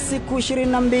dunia siku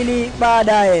 22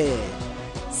 baadaye.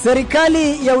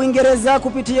 Serikali ya Uingereza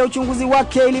kupitia uchunguzi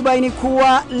wake ilibaini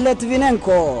kuwa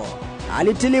Litvinenko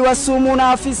alitiliwa sumu na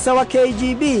afisa wa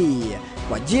KGB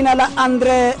kwa jina la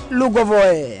Andrei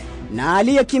Lugovoy na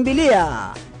aliyekimbilia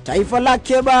taifa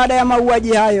lake baada ya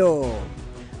mauaji hayo.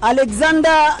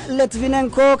 Alexander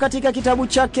Litvinenko katika kitabu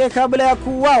chake kabla ya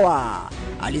kuuawa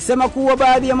alisema kuwa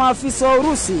baadhi ya maafisa wa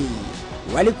Urusi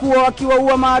walikuwa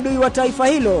wakiwaua maadui wa taifa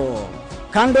hilo,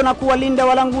 kando na kuwalinda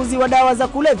walanguzi wa dawa za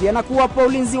kulevya na kuwapa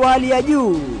ulinzi wa hali ya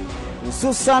juu,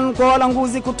 hususan kwa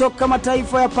walanguzi kutoka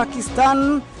mataifa ya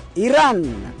Pakistan,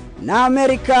 Iran na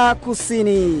Amerika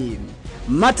Kusini.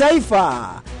 Mataifa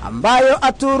ambayo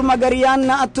Artur Magarian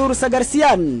na Artur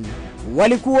Sagarsian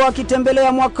walikuwa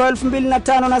wakitembelea mwaka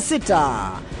 2005 na 6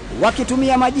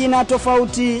 wakitumia majina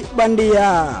tofauti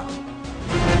bandia.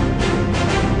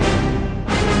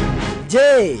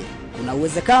 Je, kuna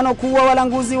uwezekano kuwa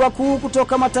walanguzi wakuu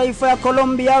kutoka mataifa ya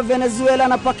Colombia, Venezuela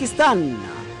na Pakistan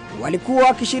walikuwa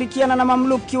wakishirikiana na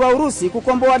mamluki wa Urusi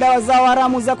kukomboa dawa zao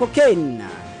haramu za cocaine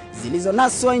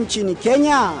zilizonaswa nchini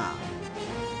Kenya?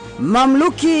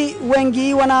 Mamluki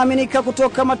wengi wanaaminika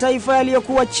kutoka mataifa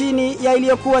yaliyokuwa chini ya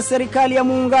iliyokuwa serikali ya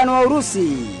muungano wa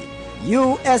Urusi,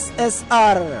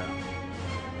 USSR.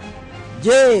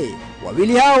 Je,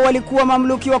 wawili hao walikuwa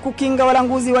mamluki wa kukinga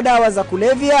walanguzi wa dawa za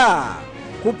kulevya?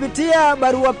 Kupitia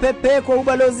barua pepe kwa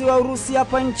ubalozi wa Urusi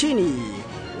hapa nchini,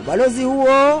 ubalozi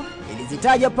huo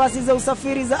ilizitaja pasi za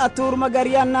usafiri za Artur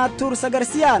Magarian na Artur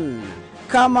Sagarsian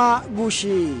kama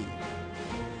gushi.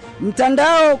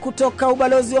 Mtandao kutoka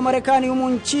ubalozi wa Marekani humu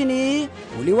nchini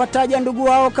uliwataja ndugu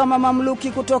hao kama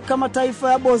mamluki kutoka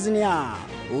mataifa ya Bosnia,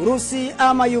 Urusi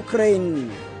ama Ukraine.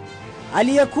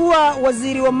 Aliyekuwa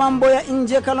waziri wa mambo ya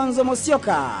nje Kalonzo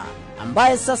Musyoka,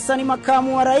 ambaye sasa ni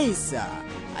makamu wa rais,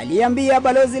 aliambia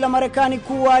balozi la Marekani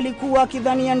kuwa alikuwa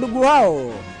akidhania ndugu hao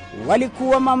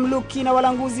walikuwa mamluki na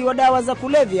walanguzi wa dawa za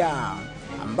kulevya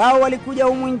ambao walikuja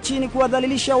humu nchini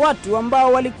kuwadhalilisha watu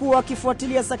ambao walikuwa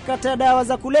wakifuatilia sakata ya dawa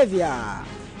za kulevya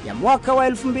ya mwaka wa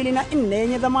 2004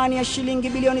 yenye thamani ya shilingi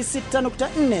bilioni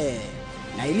 6.4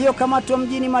 na iliyokamatwa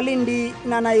mjini Malindi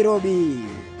na Nairobi.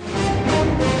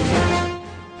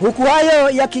 Huku hayo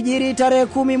yakijiri, tarehe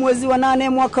 10 mwezi wa 8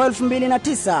 mwaka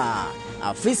 2009,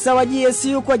 afisa wa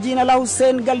GSU kwa jina la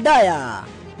Hussein Galdaya,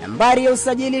 nambari ya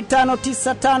usajili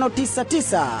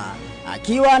 59599,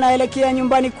 akiwa anaelekea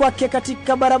nyumbani kwake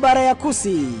katika barabara ya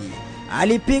Kusi,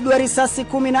 alipigwa risasi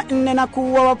 14 na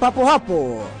kuuawa papo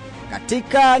hapo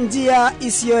katika njia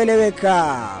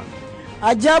isiyoeleweka.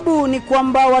 Ajabu ni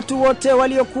kwamba watu wote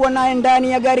waliokuwa naye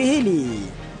ndani ya gari hili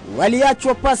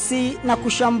waliachwa pasi na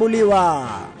kushambuliwa.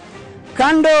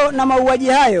 Kando na mauaji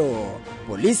hayo,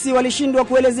 polisi walishindwa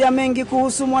kuelezea mengi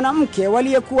kuhusu mwanamke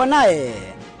waliyekuwa naye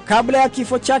kabla ya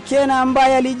kifo chake na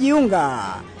ambaye alijiunga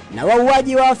na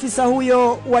wauaji wa afisa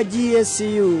huyo wa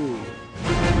GSU.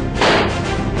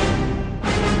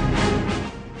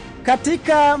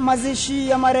 Katika mazishi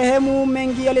ya marehemu,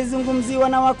 mengi yalizungumziwa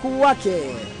na wakuu wake,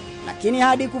 lakini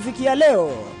hadi kufikia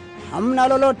leo hamna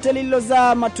lolote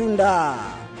lililozaa matunda.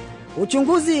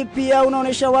 Uchunguzi pia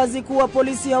unaonesha wazi kuwa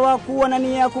polisi hawakuwa na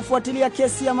nia ya kufuatilia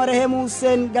kesi ya marehemu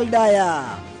Hussein Galdaya,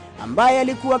 ambaye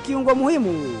alikuwa kiungo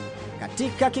muhimu katika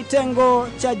katika kitengo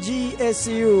cha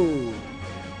GSU.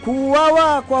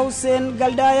 Kuuawa kwa Hussein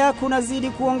Galdaya kunazidi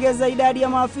kuongeza idadi ya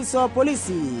maafisa wa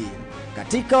polisi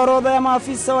katika orodha ya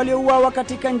maafisa waliouawa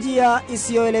katika njia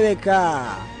isiyoeleweka.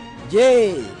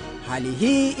 Je, hali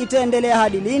hii itaendelea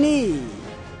hadi lini?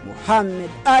 Muhammad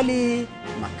Ali,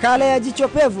 makala ya Jicho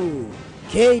Pevu,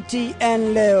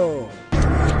 KTN Leo.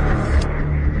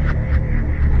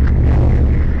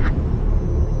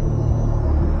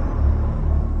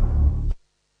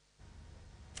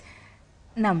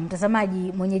 Naam,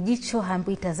 mtazamaji, mwenye jicho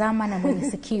haambiwi tazama na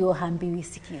mwenye sikio haambiwi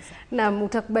sikiza. Naam,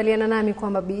 utakubaliana nami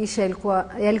kwamba Biisha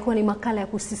yalikuwa ni makala ya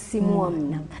kusisimua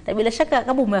mno. Na bila shaka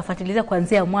kama umewafuatilia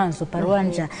kuanzia mwanzo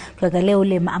Parwanja, tuangalie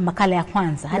ule makala ya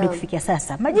kwanza hadi kufikia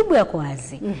sasa, majibu yako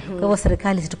wazi. Kwa hivyo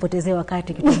serikali situpotezee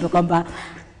wakati kitendo kwamba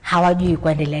hawajui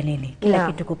kuendelea nini. Kila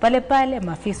kitu kwa pale pale.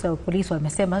 Maafisa wa polisi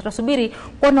wamesema tutasubiri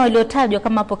kuona waliotajwa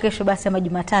kama hapo kesho basi ama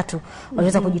Jumatatu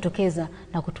waweza kujitokeza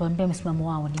na kutuambia msimamo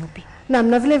wao ni upi. Naam,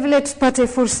 na vile vile tupate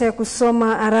fursa ya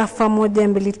kusoma arafa 1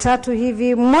 2 3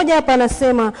 hivi. Mmoja hapa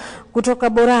anasema kutoka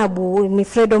Borabu ni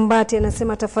Fredo Mbati,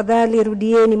 anasema tafadhali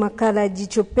rudieni makala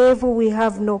Jicho Pevu, we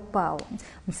have no power.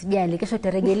 Msijali, kesho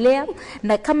tutarejelea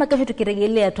na kama kesho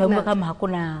tukirejelea tuambiwa kama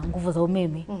hakuna nguvu za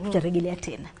umeme tutarejelea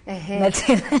tena. Na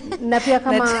tena. Na pia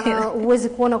kama uwezi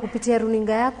kuona kupitia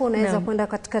runinga yako unaweza kwenda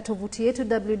katika tovuti yetu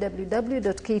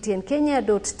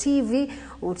www.ktnkenya.tv,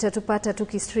 utatupata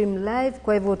tukistream live,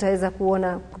 kwa hivyo utaweza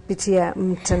kuona kupitia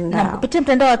mtandao. Na kupitia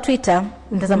mtandao wa Twitter,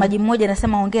 mtazamaji mmoja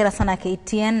anasema hongera sana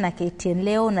KTN na KTN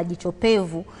Leo na Jicho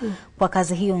Pevu kwa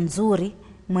kazi hiyo nzuri.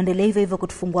 Muendelee hivyo hivyo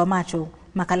kutufungua macho.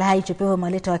 Makala haya Jicho Pevu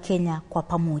maleta wa Kenya kwa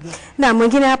pamoja. Na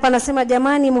mwingine hapa anasema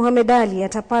jamani, Muhammad Ali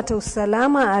atapata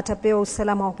usalama, atapewa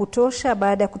usalama wa kutosha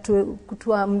baada ya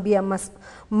kutuambia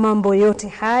mambo yote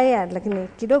haya, lakini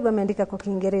kidogo ameandika kwa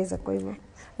Kiingereza kwa hivyo.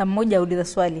 Na mmoja auliza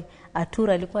swali,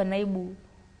 Atura alikuwa naibu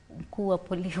mkuu wa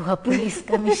polisi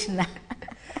commissioner.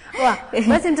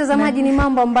 Basi mtazamaji, ni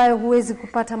mambo ambayo huwezi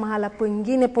kupata mahala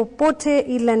pengine popote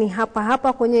ila ni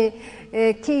hapa kwenye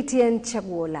KTN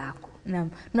chaguo lako. Naam.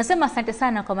 Tunasema asante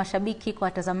sana kwa mashabiki, kwa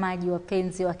watazamaji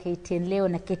wapenzi wa KTN Leo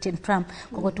na KTN Pram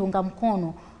kwa kutuunga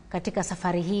mkono katika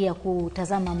safari hii ya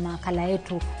kutazama makala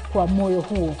yetu kwa moyo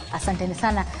huo. Asanteni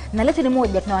sana. Na letu ni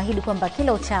moja, tunawaahidi kwamba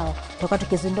kila uchao tutakuwa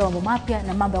tukizindua mambo mapya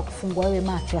na mambo ya kufungua wewe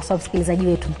macho hasa msikilizaji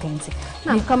wetu mpenzi.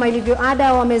 Na kama ilivyo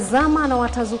ada, wamezama na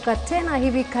watazuka tena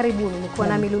hivi karibuni. Nikuwa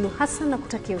nami Lulu Hassan na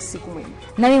kutakia usiku mwema.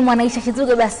 Na mimi Mwanaisha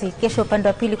Shizuge, basi kesho upande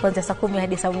wa pili kuanzia saa 10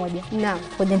 hadi saa 1. Naam.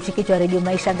 Kwenye mchikicho wa Radio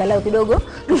Maisha, angalau kidogo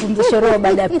tupumzishe roho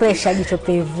baada ya pressure Jicho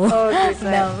Pevu. Okay,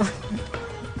 Naam.